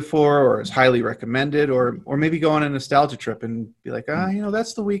seen before or is highly recommended, or maybe go on a nostalgia trip and be like,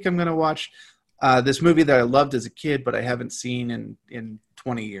 that's the week I'm going to watch this movie that I loved as a kid, but I haven't seen in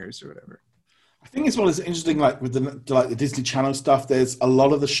 20 years or whatever. I think it's what is interesting, like with the Disney Channel stuff, there's a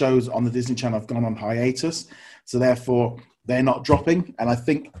lot of the shows on the Disney Channel have gone on hiatus. So therefore they're not dropping. And I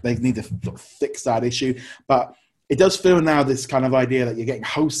think they need to sort of fix that issue. But it does feel now this kind of idea that you're getting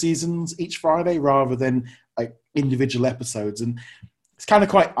whole seasons each Friday rather than like individual episodes. And it's kind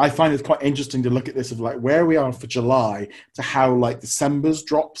of I find it quite interesting to look at this of like where we are for July to how like December's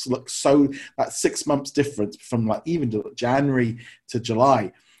drops look, so that 6 months difference from like even January to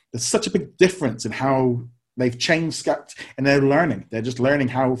July. There's such a big difference in how they've changed and they're learning. They're just learning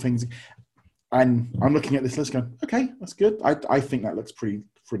how things, and I'm looking at this list going, okay, that's good. I think that looks pretty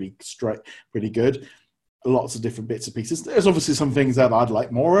straight, pretty good. Lots of different bits and pieces. There's obviously some things that I'd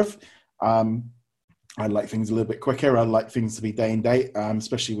like more of. I'd like things a little bit quicker. I'd like things to be day and date,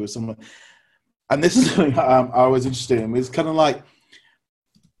 especially with someone. And this is something I was interested in. It's kind of like,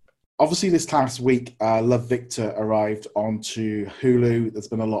 obviously this past week, Love Victor arrived onto Hulu. There's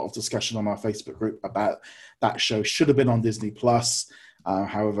been a lot of discussion on our Facebook group about that show. Should have been on Disney Plus.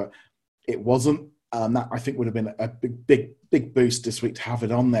 However, it wasn't. That I think would have been a big boost this week to have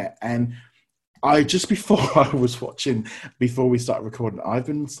it on there. And before we started recording,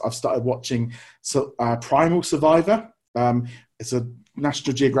 I've started watching Primal Survivor. It's a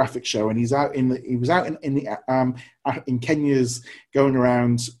National Geographic show, and he was out in Kenya's going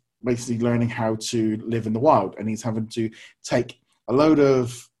around basically learning how to live in the wild, and he's having to take a load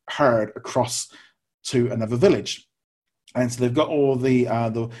of herd across to another village. And so they've got all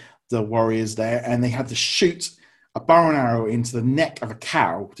the warriors there, and they had to shoot a bow and arrow into the neck of a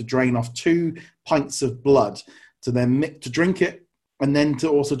cow to drain off 2 pints of blood, to then to drink it, and then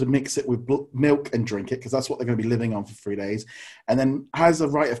to mix it with milk and drink it, because that's what they're going to be living on for 3 days. And then as a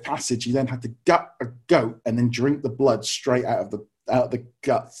rite of passage, you then had to gut a goat and then drink the blood straight out of the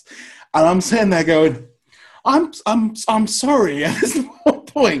guts. And I'm sitting there going, I'm sorry, there's no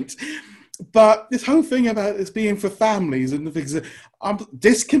point. But this whole thing about this being for families and the things,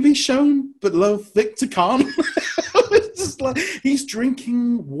 this can be shown, but Love Victor can't. It's just like he's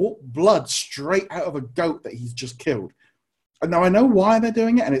drinking blood straight out of a goat that he's just killed. And now I know why they're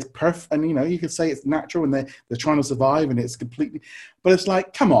doing it, and it's perfect. And you could say it's natural, and they're trying to survive, and it's completely. But it's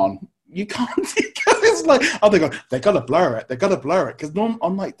like, come on, you can't It's like, oh, they got to blur it. They got to blur it. Because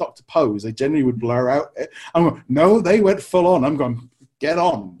unlike Dr. Pose, they generally would blur out it. I'm going, no, they went full on. I'm going, get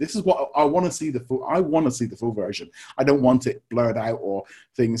on. This is what I want to see I want to see the full version. I don't want it blurred out or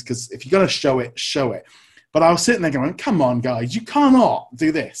things, because if you're going to show it, show it. But I was sitting there going, come on, guys, you cannot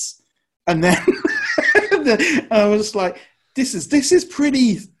do this. And then I was just like, this is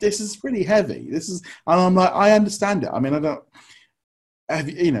pretty heavy. And I'm like, I understand it. I mean, I don't,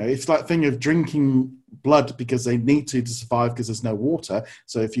 it's like thing of drinking blood because they need to survive because there's no water.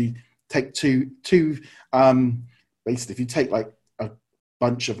 So if you take basically if you take like a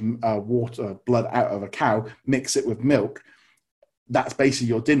bunch of blood out of a cow, mix it with milk, that's basically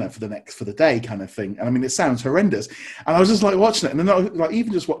your dinner for the day kind of thing. And I mean, it sounds horrendous. And I was just like watching it, and then like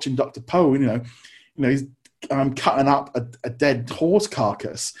even just watching Dr. Poe, he's cutting up a dead horse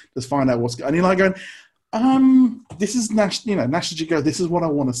carcass to find out what's going on. And you're like going, this is National Geographic. This is what I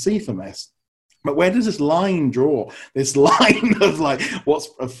want to see from this. But where does this line draw? This line of like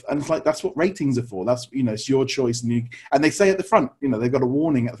and it's like that's what ratings are for. That's it's your choice, and they say at the front, they've got a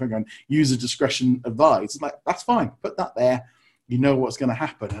warning at the front going user discretion advised. It's like that's fine, put that there. You know what's going to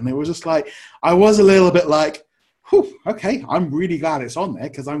happen. And it was just like I was a little bit like, whew, okay, I'm really glad it's on there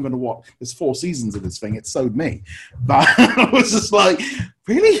because I'm going to watch. There's 4 seasons of this thing. It sewed me, but I was just like,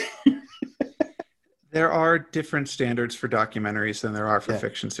 really. There are different standards for documentaries than there are for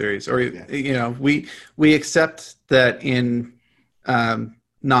fiction series. Or, we accept that in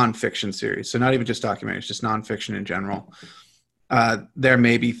nonfiction series, so not even just documentaries, just nonfiction in general, there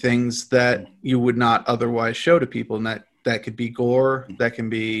may be things that you would not otherwise show to people, and that could be gore, that can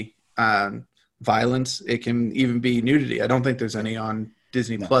be violence, it can even be nudity. I don't think there's any on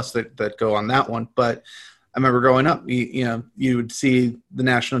Disney Plus that go on that one, but I remember growing up, you would see the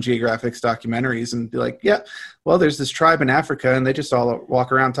National Geographic's documentaries and be like, yeah, well, there's this tribe in Africa and they just all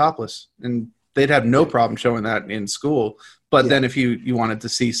walk around topless. And they'd have no problem showing that in school. But then if you wanted to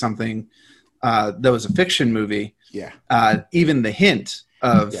see something that was a fiction movie, even the hint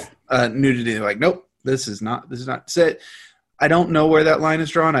of nudity, like, nope, this is not. So I don't know where that line is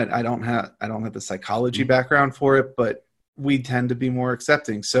drawn. I don't have the psychology background for it, but we tend to be more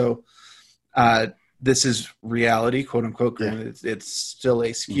accepting. So, this is reality, quote unquote. It's still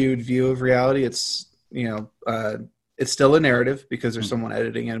a skewed view of reality. It's it's still a narrative because there's someone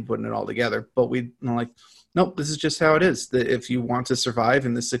editing it and putting it all together. But nope, this is just how it is. That if you want to survive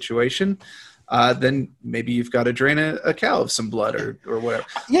in this situation, then maybe you've got to drain a cow of some blood or whatever.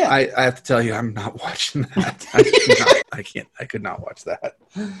 Yeah, I have to tell you, I'm not watching that. I could not watch that.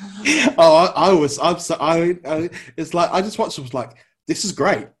 Oh, it's like I just watched it, was like, this is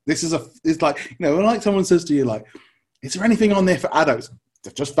great. It's like, when like someone says to you, like, is there anything on there for adults?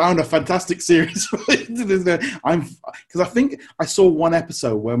 They've just found a fantastic series. Because I think I saw one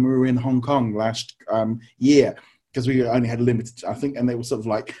episode when we were in Hong Kong last year, because we only had a limited, I think, and they were sort of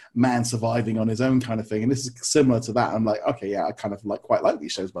like man surviving on his own kind of thing. And this is similar to that. I'm like, okay, yeah, I kind of quite like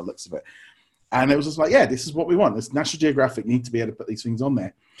these shows by the looks of it. And it was just like, yeah, this is what we want. This National Geographic need to be able to put these things on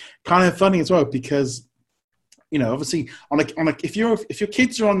there. Kind of funny as well, because obviously, if your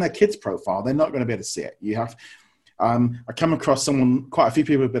kids are on their kids' profile, they're not going to be able to see it. You have, I come across quite a few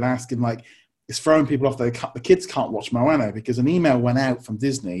people have been asking, like, it's throwing people off. The kids can't watch Moana because an email went out from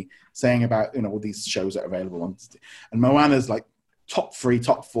Disney saying about all these shows that are available on Disney, and Moana's like top 3,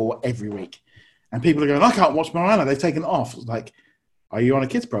 top 4 every week, and people are going, I can't watch Moana. They've taken it off. It's like, are you on a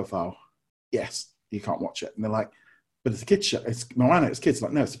kids' profile? Yes, you can't watch it. And they're like, but it's a kids show. It's Moana. It's kids.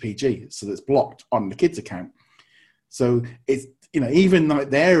 Like, no, it's a PG, so it's blocked on the kids' account. So it's, even like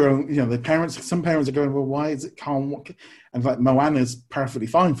their own, some parents are going, well, why is it can't? And like Moana's perfectly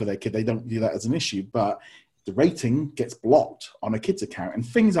fine for their kid. They don't view that as an issue, but the rating gets blocked on a kid's account and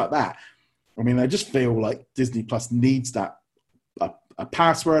things like that. I mean, I just feel like Disney Plus needs that, a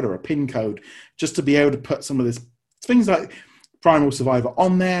password or a PIN code just to be able to put some of this things like Primal Survivor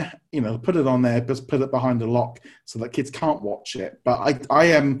on there, put it on there, just put it behind a lock so that kids can't watch it. But I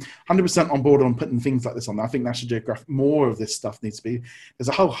am 100% on board on putting things like this on there. I think National Geographic, more of this stuff needs to be. There's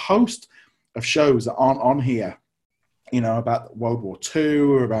a whole host of shows that aren't on here, about World War II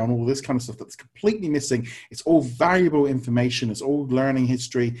or about all this kind of stuff that's completely missing. It's all valuable information. It's all learning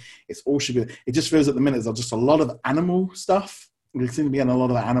history. It's all should be. It just feels at the minute there's just a lot of animal stuff. We seem to be on a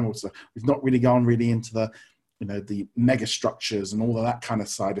lot of the animal stuff. We've not really gone into the the mega structures and all of that kind of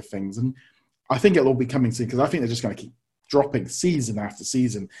side of things. And I think it'll all be coming soon because I think they're just going to keep dropping season after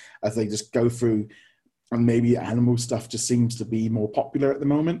season as they just go through, and maybe animal stuff just seems to be more popular at the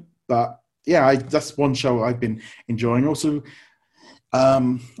moment. But yeah, that's one show I've been enjoying. Also, like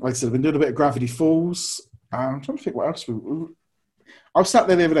I said, I've been doing a bit of Gravity Falls. I'm trying to think what else. I was sat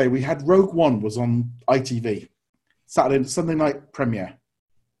there the other day. We had Rogue One was on ITV, Sunday night premiere,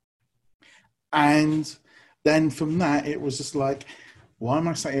 and then from that it was just like, why am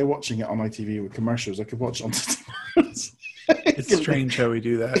I sat here watching it on ITV with commercials? I could watch it on. It's strange how we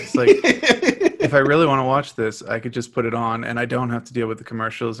do that. It's like, if I really want to watch this, I could just put it on, and I don't have to deal with the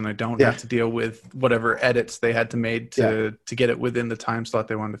commercials, and I don't have to deal with whatever edits they had to make to get it within the time slot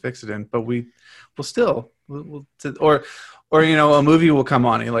they wanted to fix it in. But we'll or you know, a movie will come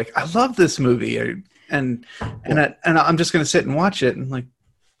on, and you're like, I love this movie, and I'm just going to sit and watch it, and like,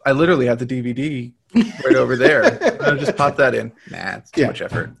 I literally have the DVD right over there. I'll just pop that in. Nah, it's too much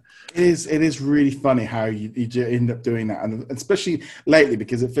effort. It is really funny how you end up doing that, and especially lately,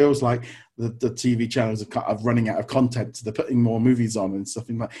 because it feels like the TV channels are running out of content, so they're putting more movies on and stuff.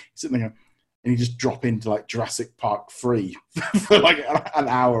 And like, you're sitting there and you just drop into like Jurassic Park 3 for like an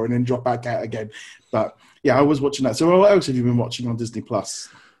hour and then drop back out again. But yeah, I was watching that. So what else have you been watching on Disney Plus?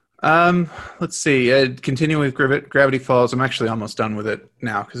 Let's see. Continuing with Gravity Falls. I'm actually almost done with it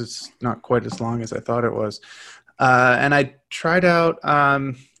now because it's not quite as long as I thought it was. And I tried out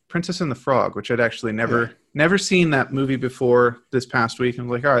Princess and the Frog, which I'd actually never seen that movie before this past week. And I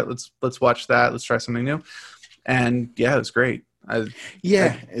was like, all right, let's watch that. Let's try something new. And yeah, it was great.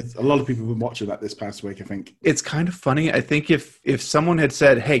 It's a lot of people have been watching that this past week, I think. It's kind of funny. I think if someone had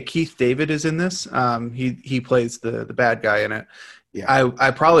said, hey, Keith David is in this, he plays the bad guy in it. Yeah,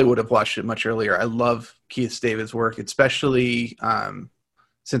 I probably would have watched it much earlier. I love Keith David's work, especially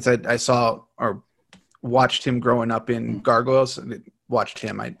since I saw or watched him growing up in Gargoyles. Watched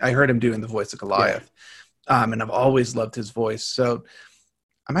him. I heard him doing the voice of Goliath, and I've always loved his voice. So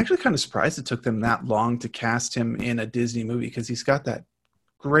I'm actually kind of surprised it took them that long to cast him in a Disney movie because he's got that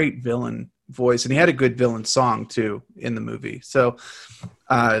great villain voice, and he had a good villain song too in the movie. So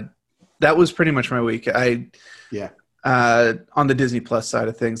that was pretty much my week. On the Disney Plus side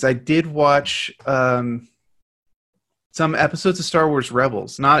of things, I did watch some episodes of Star Wars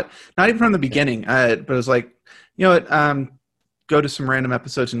Rebels. Not even from the beginning, but it was like, you know what? Go to some random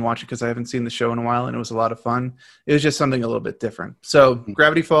episodes and watch it because I haven't seen the show in a while, and it was a lot of fun. It was just something a little bit different. So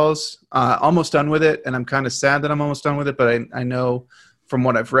Gravity Falls, almost done with it, and I'm kind of sad that I'm almost done with it, but I know from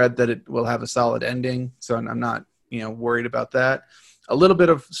what I've read that it will have a solid ending, so I'm not worried about that. A little bit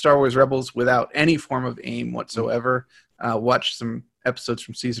of Star Wars Rebels without any form of aim whatsoever. Watch some episodes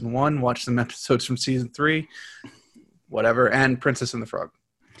from season 1, watch some episodes from season 3, whatever, and Princess and the Frog.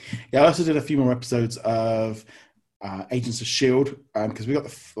 Yeah, I also did a few more episodes of Agents of S.H.I.E.L.D. because we got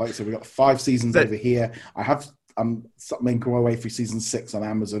the 5 seasons over here. I'm making my way through season 6 on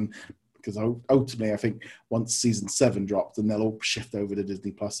Amazon because ultimately I think once season 7 drops, then they'll all shift over to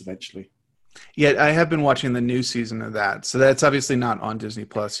Disney Plus eventually. Yeah, I have been watching the new season of that, so that's obviously not on Disney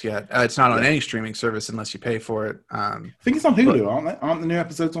Plus yet. It's not on any streaming service unless you pay for it. I think it's on Hulu, aren't the new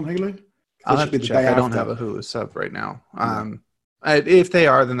episodes on Hulu? I'll have to check. I don't have a Hulu sub right now. If they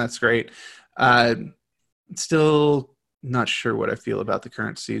are, then that's great. Still not sure what I feel about the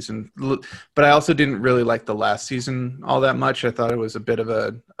current season, but I also didn't really like the last season all that much. I thought it was a bit of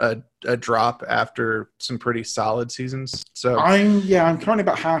a drop after some pretty solid seasons. So I'm currently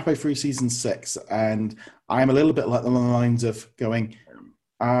about halfway through season 6, and I'm a little bit like along the lines of going,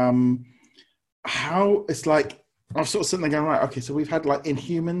 how it's like I'm sort of sitting there going, right, okay, so we've had like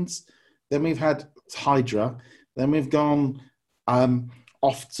Inhumans, then we've had Hydra, then we've gone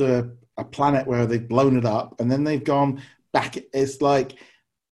off to a planet where they've blown it up, and then they've gone back. It's like,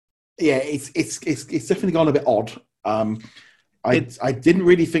 it's definitely gone a bit odd. I didn't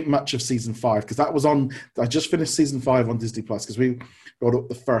really think much of season 5 because that was on. I just finished season 5 on Disney Plus because we got up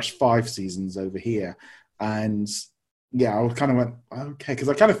the first 5 seasons over here, and I kind of went okay because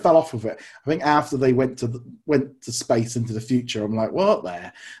I kind of fell off of it. I think after they went to space into the future, I'm like, what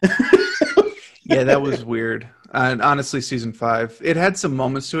there? Yeah, that was weird. And honestly, season 5, it had some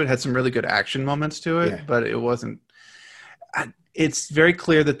moments to it, had some really good action moments to it, but it wasn't. It's very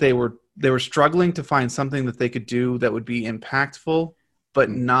clear that they were struggling to find something that they could do that would be impactful, but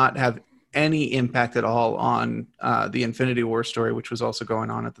not have any impact at all on the Infinity War story, which was also going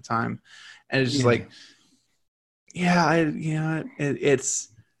on at the time. And it's just like,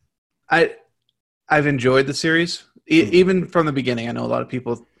 I've enjoyed the series even from the beginning. I know a lot of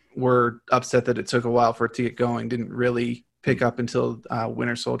people were upset that it took a while for it to get going, didn't really pick up until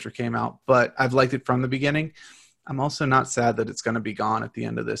Winter Soldier came out, but I've liked it from the beginning. I'm also not sad that it's going to be gone at the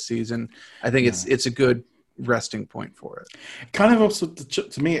end of this season. I think it's a good resting point for it. Kind of also,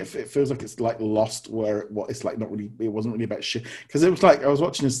 to me, it feels like it's like lost where it's like not really, it wasn't really about shit. Because it was like, I was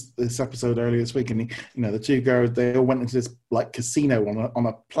watching this episode earlier this week, and the 2 girls, they all went into this like casino on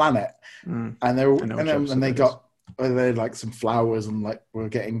a planet, and they were, and they got where they had like some flowers and like we're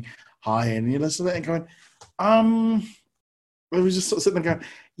getting high, and you're listening and going, it was just sort of sitting there going,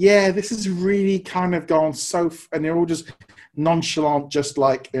 yeah, this has really kind of gone and they're all just nonchalant, just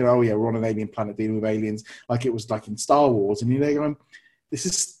like, you know, oh yeah, we're on an alien planet dealing with aliens, like it was like in Star Wars, and you're going, this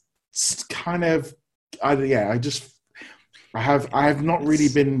is kind of, I have not really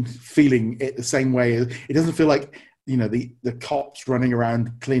been feeling it the same way. It doesn't feel like, you know, the cops running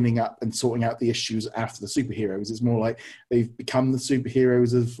around cleaning up and sorting out the issues after the superheroes. It's more like they've become the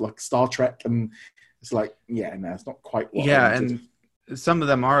superheroes of like Star Trek, and it's like, yeah, no, it's not quite what I wanted. And some of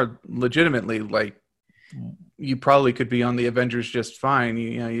them are legitimately like, you probably could be on the Avengers just fine.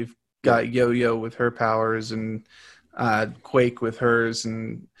 You know, you've got Yo-Yo with her powers and Quake with hers,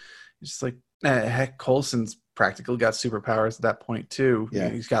 and just like heck, Coulson's practically got superpowers at that point too. Yeah,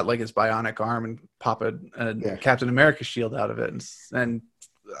 he's got like his bionic arm and pop a Captain America shield out of it, and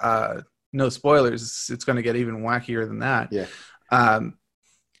no spoilers, it's going to get even wackier than that.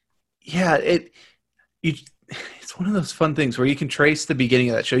 It's one of those fun things where you can trace the beginning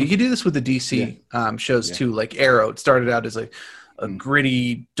of that show. You can do this with the DC shows too, like Arrow. It started out as like a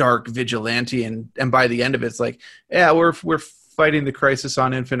gritty, dark vigilante, and by the end of it, it's like, yeah, we're fighting the crisis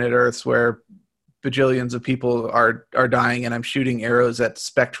on Infinite Earths where bajillions of people are dying, and I'm shooting arrows at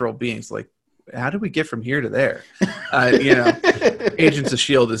spectral beings. Like, how did we get from here to there? You know, Agents of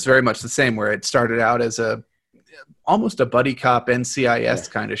S.H.I.E.L.D. is very much the same, where it started out as almost a buddy cop NCIS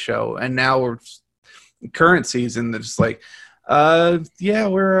kind of show, and now we're current season that's like, we're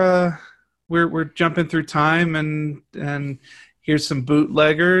jumping through time, and here's some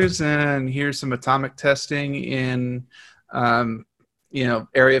bootleggers, and here's some atomic testing in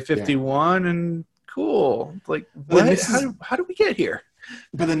Area 51, and cool. Like, what? How do we get here?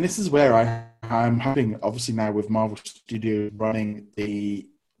 But then this is where I'm having, obviously now with Marvel Studios running the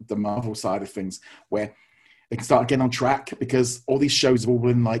Marvel side of things, where they can start getting on track, because all these shows have all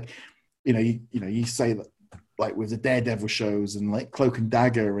been like, you say that, like with the Daredevil shows and like Cloak and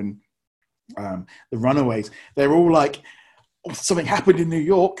Dagger and the Runaways, they're all like, something happened in New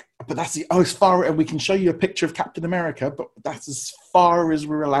York, but that's as far, and we can show you a picture of Captain America, but that's as far as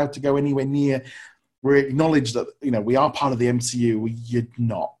we're allowed to go anywhere near. We acknowledge that, we are part of the MCU. You're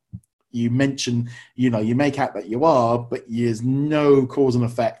not. You mention, you make out that you are, but there's no cause and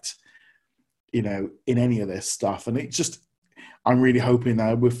effect, in any of this stuff. And it's just, I'm really hoping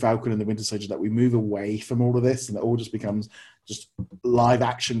that with Falcon and the Winter Soldier that we move away from all of this, and it all just becomes just live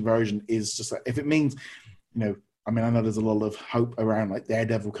action version. Is just like, if it means, I know there's a lot of hope around like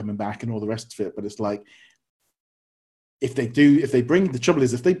Daredevil coming back and all the rest of it, but it's like, if they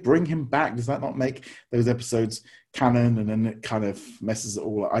bring him back, does that not make those episodes canon? And then it kind of messes it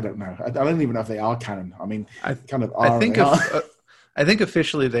all up. I don't know. I don't even know if they are canon. I mean, I think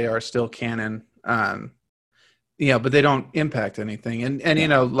officially they are still canon. But they don't impact anything. And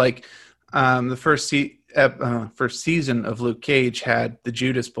the first season of Luke Cage had the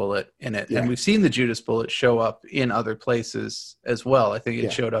Judas bullet in it, and we've seen the Judas bullet show up in other places as well. I think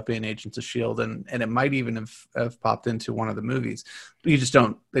it showed up in Agents of S.H.I.E.L.D. and it might even have popped into one of the movies. They just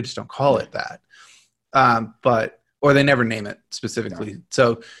don't call it that. Or they never name it specifically. No.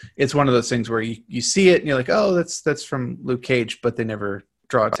 So it's one of those things where you see it and you're like, oh, that's from Luke Cage, but they never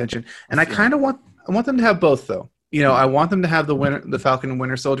draw attention. And I kind of want them to have both, though. I want them to have the Falcon and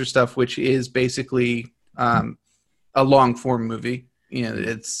Winter Soldier stuff, which is basically a long form movie.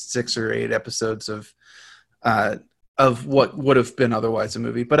 It's 6 or 8 episodes of what would have been otherwise a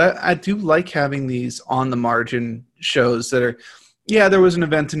movie. But I do like having these on the margin shows that are, there was an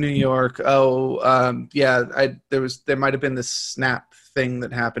event in New York. There might have been this snap thing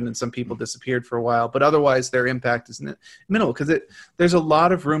that happened and some people disappeared for a while, but otherwise their impact is minimal, because there's a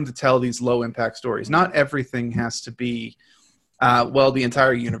lot of room to tell these low impact stories. Not everything has to be the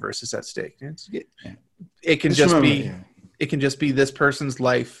entire universe is at stake. It can just be this person's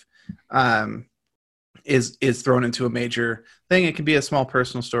life is thrown into a major thing. It can be a small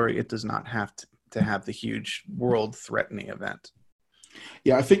personal story. It does not have to have the huge world threatening event.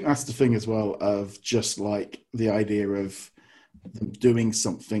 Yeah, I think that's the thing as well, of just like the idea of them doing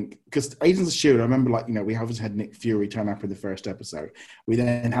something, because Agents of S.H.I.E.L.D., I remember, we obviously had Nick Fury turn up in the first episode. We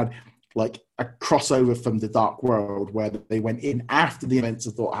then had like a crossover from the Dark World, where they went in after the events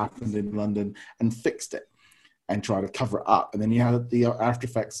of what happened in London and fixed it and tried to cover it up. And then you had the after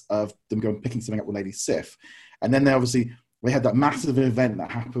effects of them going picking something up with Lady Sif. And then they had that massive event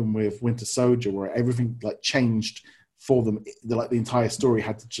that happened with Winter Soldier, where everything changed for them. The entire story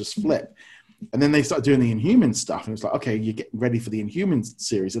had to just flip. And then they started doing the Inhumans stuff, and it's like, okay, you're getting ready for the Inhumans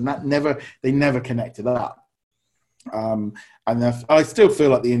series, and they never connected up. And I still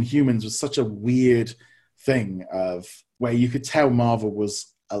feel like the Inhumans was such a weird thing of where you could tell Marvel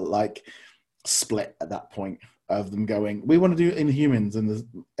was like split at that point of them going, we want to do Inhumans, and the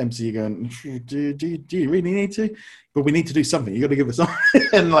MCU going, do you really need to? But we need to do something. You got to give us something.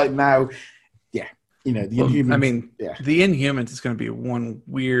 And like now, yeah, the Inhumans. I mean, the Inhumans is going to be one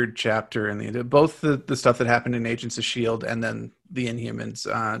weird chapter in both the stuff that happened in Agents of S.H.I.E.L.D. and then the Inhumans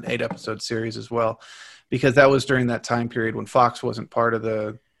 8-episode series as well, because that was during that time period when Fox wasn't part of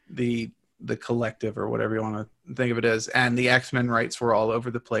the collective or whatever you want to think of it as, and the X-Men rights were all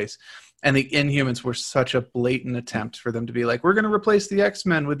over the place. And the Inhumans were such a blatant attempt for them to be like, we're going to replace the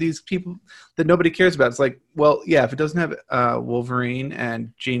X-Men with these people that nobody cares about. It's like, well, yeah, if it doesn't have Wolverine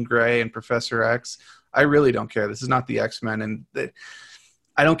and Jean Grey and Professor X, I really don't care. This is not the X-Men. And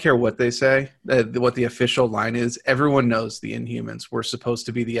I don't care what they say, what the official line is. Everyone knows the Inhumans were supposed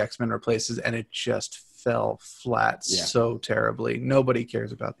to be the X-Men replaces, and it just fell flat so terribly. Nobody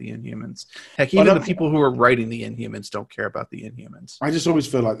cares about the Inhumans. Heck, even the people who are writing the Inhumans don't care about the Inhumans. I just always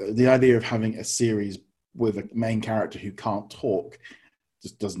feel like the idea of having a series with a main character who can't talk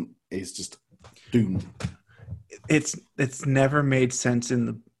is just doomed. It's never made sense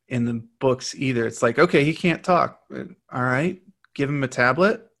in the books either. It's like, okay, he can't talk. All right, give him a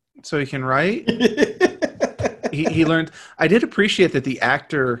tablet so he can write. he learned. I did appreciate that the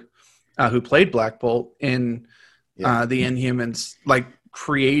actor who played Black Bolt in the Inhumans, like,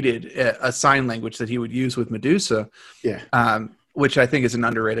 created a sign language that he would use with Medusa, which I think is an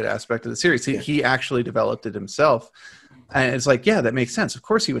underrated aspect of the series. He actually developed it himself, and it's like, yeah, that makes sense. Of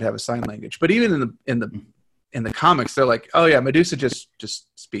course, he would have a sign language. But even in the comics, they're like, oh yeah, Medusa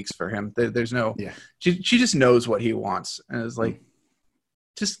just speaks for him. There's no, she just knows what he wants, and it's like,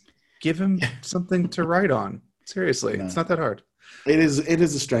 just give him something to write on. Seriously, it's not that hard. It is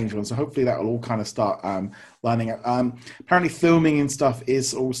a strange one, so hopefully that will all kind of start lining up. Apparently filming and stuff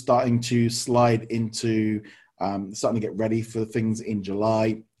is all starting to slide into starting to get ready for things in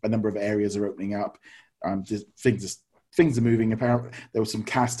July. A number of areas are opening up. Things are moving. Apparently there was some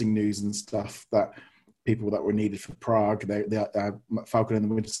casting news and stuff that people that were needed for Prague, Falcon and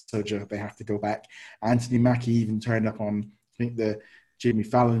the Winter Soldier, they have to go back. Anthony Mackie even turned up on, I think, the Jimmy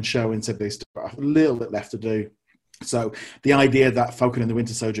Fallon show and said they still got a little bit left to do. So the idea that Falcon and the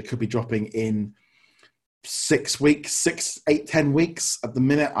Winter Soldier could be dropping in 6 weeks, 6, 8, 10 weeks at the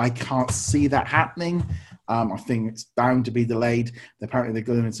minute, I can't see that happening. I think it's bound to be delayed. Apparently they're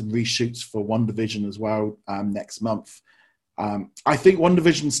going in some reshoots for WandaVision as well next month. I think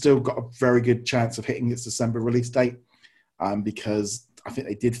WandaVision's still got a very good chance of hitting its December release date because I think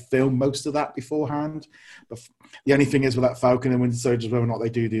they did film most of that beforehand. But the only thing is with that Falcon and Winter Soldier, whether or not they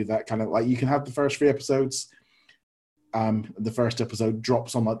do that kind of, like, you can have the first 3 episodes. The first episode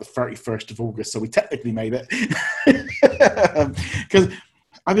drops on like the 31st of August, so we technically made it. Because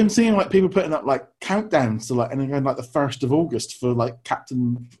I've been seeing like people putting up like countdowns to like, and going like the 1st of August for like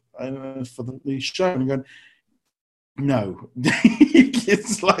Captain for the show, and I'm going, no,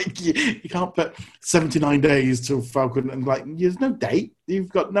 it's like you can't put 79 days till Falcon, and like there's no date. You've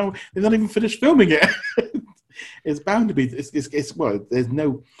got no, they've not even finished filming it. It's bound to be. It's well, there's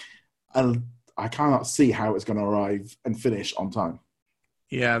no. I cannot see how it's going to arrive and finish on time.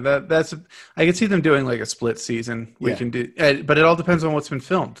 Yeah, that's. I can see them doing like a split season. We can do, but it all depends on what's been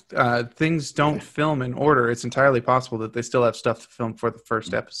filmed. Things don't film in order. It's entirely possible that they still have stuff to film for the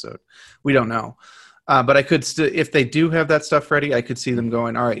first episode. We don't know, but I could if they do have that stuff ready, I could see them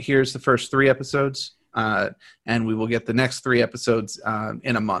going, all right, here's the first 3 episodes, and we will get the next 3 episodes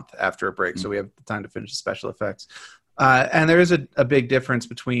in a month after a break, so we have time to finish the special effects. And there is a big difference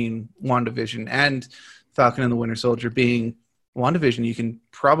between WandaVision and Falcon and the Winter Soldier. Being WandaVision, you can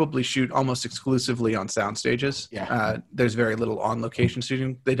probably shoot almost exclusively on sound stages. There's very little on-location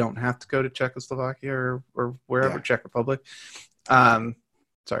shooting. They don't have to go to Czechoslovakia or wherever, Czech Republic. Sorry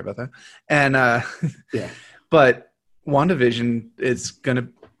about that. And but WandaVision is going to,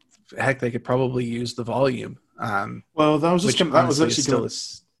 heck, they could probably use the volume. Well, that was actually still a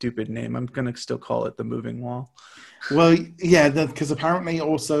stupid name. I'm going to still call it the moving wall. Well, yeah, because apparently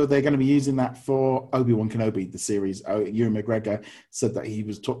also they're going to be using that for Obi-Wan Kenobi, the series. Ewan McGregor said that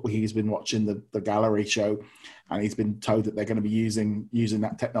he's been watching the gallery show, and he's been told that they're going to be using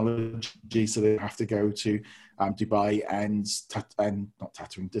that technology, so they have to go to Dubai and not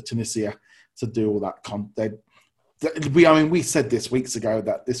Tatooine, to Tunisia to do all that content. We said this weeks ago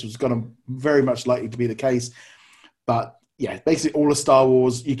that this was going to very much likely to be the case, but yeah, basically all of Star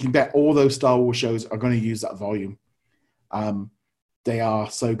Wars, you can bet all those Star Wars shows are going to use that volume. They are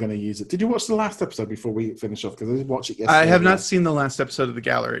so going to use it. Did you watch the last episode before we finish off? Because I did watch it yesterday. I have not seen the last episode of The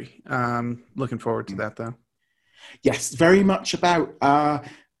Gallery. Looking forward to that, though. Yes, very much about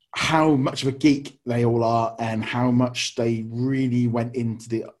how much of a geek they all are, and how much they really went into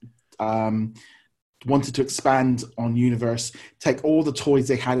the wanted to expand on universe, take all the toys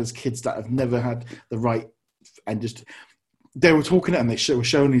they had as kids that have never had the right, and just they were talking and they were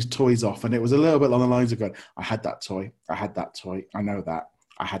showing these toys off, and it was a little bit along the lines of going, I had that toy, I had that toy, I know that,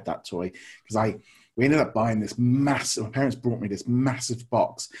 I had that toy, because we ended up buying this massive, my parents brought me this massive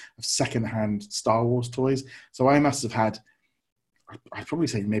box of secondhand Star Wars toys, so I must have had, I'd probably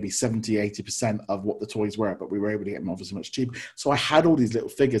say maybe 70, 80% of what the toys were, but we were able to get them obviously much cheaper. So I had all these little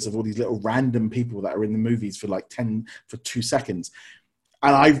figures of all these little random people that are in the movies for like 2 seconds.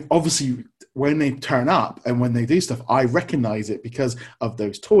 And I obviously, when they turn up and when they do stuff, I recognize it because of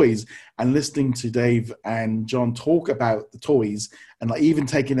those toys. And listening to Dave and John talk about the toys, and like even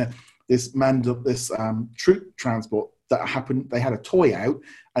taking this troop transport that happened, they had a toy out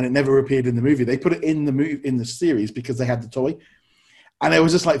and it never appeared in the movie. They put it in the series because they had the toy. And it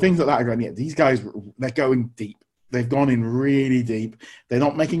was just like things like that. I go, yeah, these guys, they're going deep. They've gone in really deep. They're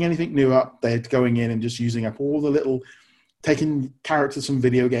not making anything new up. They're going in and just using up all the little, taking characters from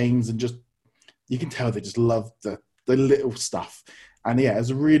video games, and just, you can tell they just love the little stuff. And yeah, it was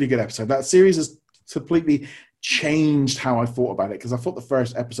a really good episode. That series has completely changed how I thought about it, because I thought the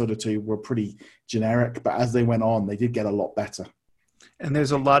first episode or two were pretty generic, but as they went on, they did get a lot better. And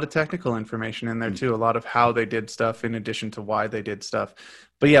there's a lot of technical information in there too, a lot of how they did stuff in addition to why they did stuff.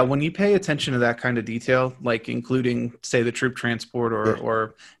 But yeah, when you pay attention to that kind of detail, like including, say, the troop transport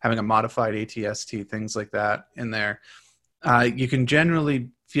or having a modified ATST, things like that in there, you can generally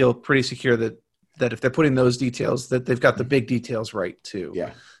feel pretty secure that if they're putting those details, that they've got the big details right too.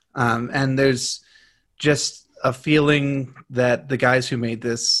 Yeah. And there's just a feeling that the guys who made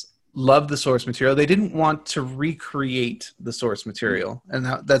this loved the source material. They didn't want to recreate the source material. And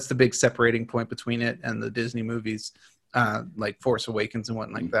that's the big separating point between it and the Disney movies, like Force Awakens and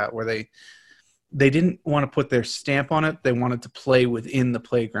what like that, where they didn't want to put their stamp on it. They wanted to play within the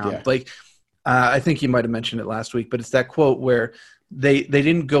playground. Yeah. Like, I think you might have mentioned it last week, but it's that quote where they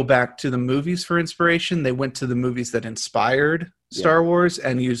didn't go back to the movies for inspiration. They went to the movies that inspired Star Wars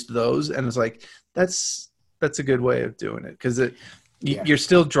and used those. And it's like, that's a good way of doing it, because you're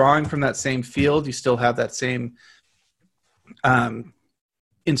still drawing from that same field. You still have that same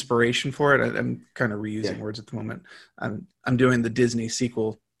inspiration for it. I'm kind of reusing words at the moment. I'm doing the Disney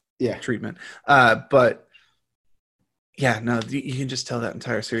sequel treatment. But yeah, no, you can just tell that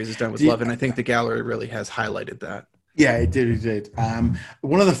entire series is done with love. And I think the gallery really has highlighted that. Yeah, it did.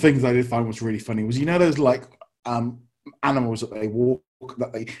 One of the things I did find was really funny was, those like animals that they walk,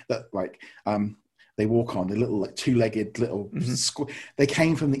 they walk on, the little like two-legged little they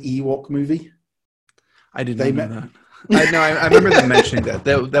came from the Ewok movie. I didn't know that. I remember them mentioning that.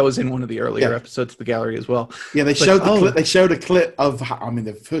 That was in one of the earlier episodes of the gallery as well. Yeah, they showed the clip. They showed a clip of.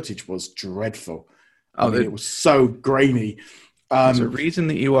 The footage was dreadful. It was so grainy. There's a reason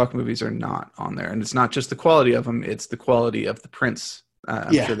the Ewok movies are not on there, and it's not just the quality of them; it's the quality of the prints.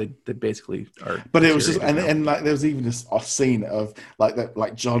 I'm sure they basically are. But it was just, and like there was even a scene of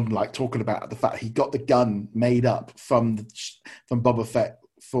like John like talking about the fact he got the gun made up from Boba Fett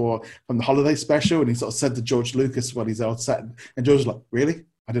from the holiday special, and he sort of said to George Lucas when he's on set, and George was like, "Really?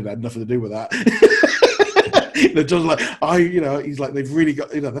 I didn't have nothing to do with that." John's like, he's like, they've really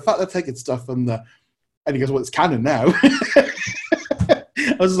got the fact they're taking stuff from the, and he goes, "Well, it's canon now."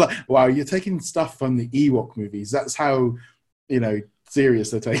 I was just like, "Wow, you're taking stuff from the Ewok movies. That's how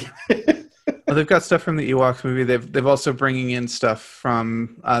serious they're taking." Well, they've got stuff from the Ewoks movie. They've also bringing in stuff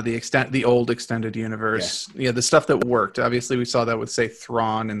from the old extended universe. Yeah, the stuff that worked. Obviously, we saw that with, say,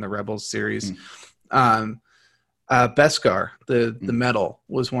 Thrawn in the Rebels series. Beskar, the metal,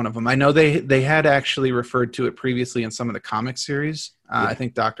 was one of them. I know they had actually referred to it previously in some of the comic series. I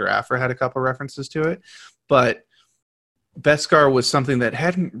think Dr. Aphra had a couple references to it, but Beskar was something that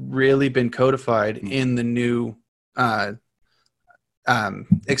hadn't really been codified in the new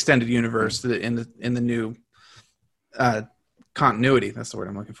extended universe, in the new continuity. That's the word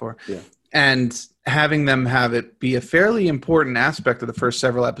I'm looking for. Yeah. And having them have it be a fairly important aspect of the first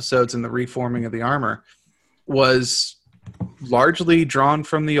several episodes in the reforming of the armor was largely drawn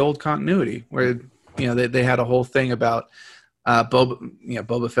from the old continuity, where they had a whole thing about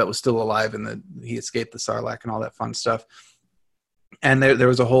Boba Fett was still alive and he escaped the Sarlacc and all that fun stuff. And there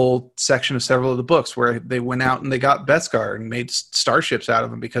was a whole section of several of the books where they went out and they got Beskar and made starships out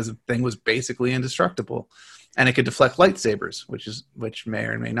of them because the thing was basically indestructible, and it could deflect lightsabers, which may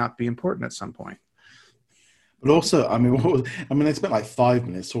or may not be important at some point. But also, they spent like 5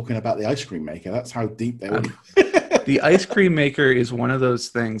 minutes talking about the ice cream maker. That's how deep they were. The ice cream maker is one of those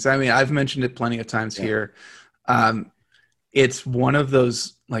things. I've mentioned it plenty of times here. it's one of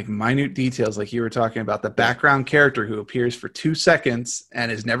those like minute details, like you were talking about, the background character who appears for 2 seconds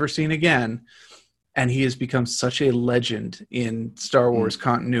and is never seen again. And he has become such a legend in Star Wars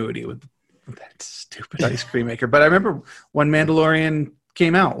continuity with that stupid ice cream maker. But I remember when Mandalorian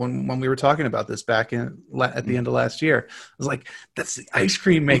came out, when we were talking about this back at the end of last year, I was like, that's the ice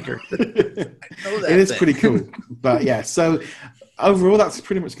cream maker. I know that it is thing. pretty cool. But yeah, so overall, that's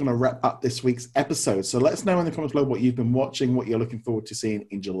pretty much going to wrap up this week's episode. So let us know in the comments below what you've been watching, what you're looking forward to seeing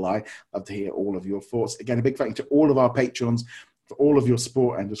in July. Love to hear all of your thoughts. Again, a big thank you to all of our patrons for all of your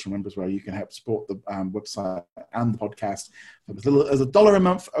support. And just remember as well, you can help support the website and the podcast for as little as $1 a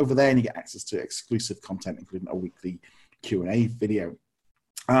month over there, and you get access to exclusive content, including a weekly Q&A video.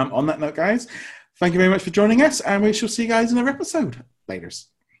 On that note, guys, thank you very much for joining us, and we shall see you guys in another episode. Later.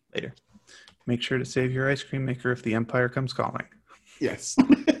 Make sure to save your ice cream maker if the Empire comes calling. Yes.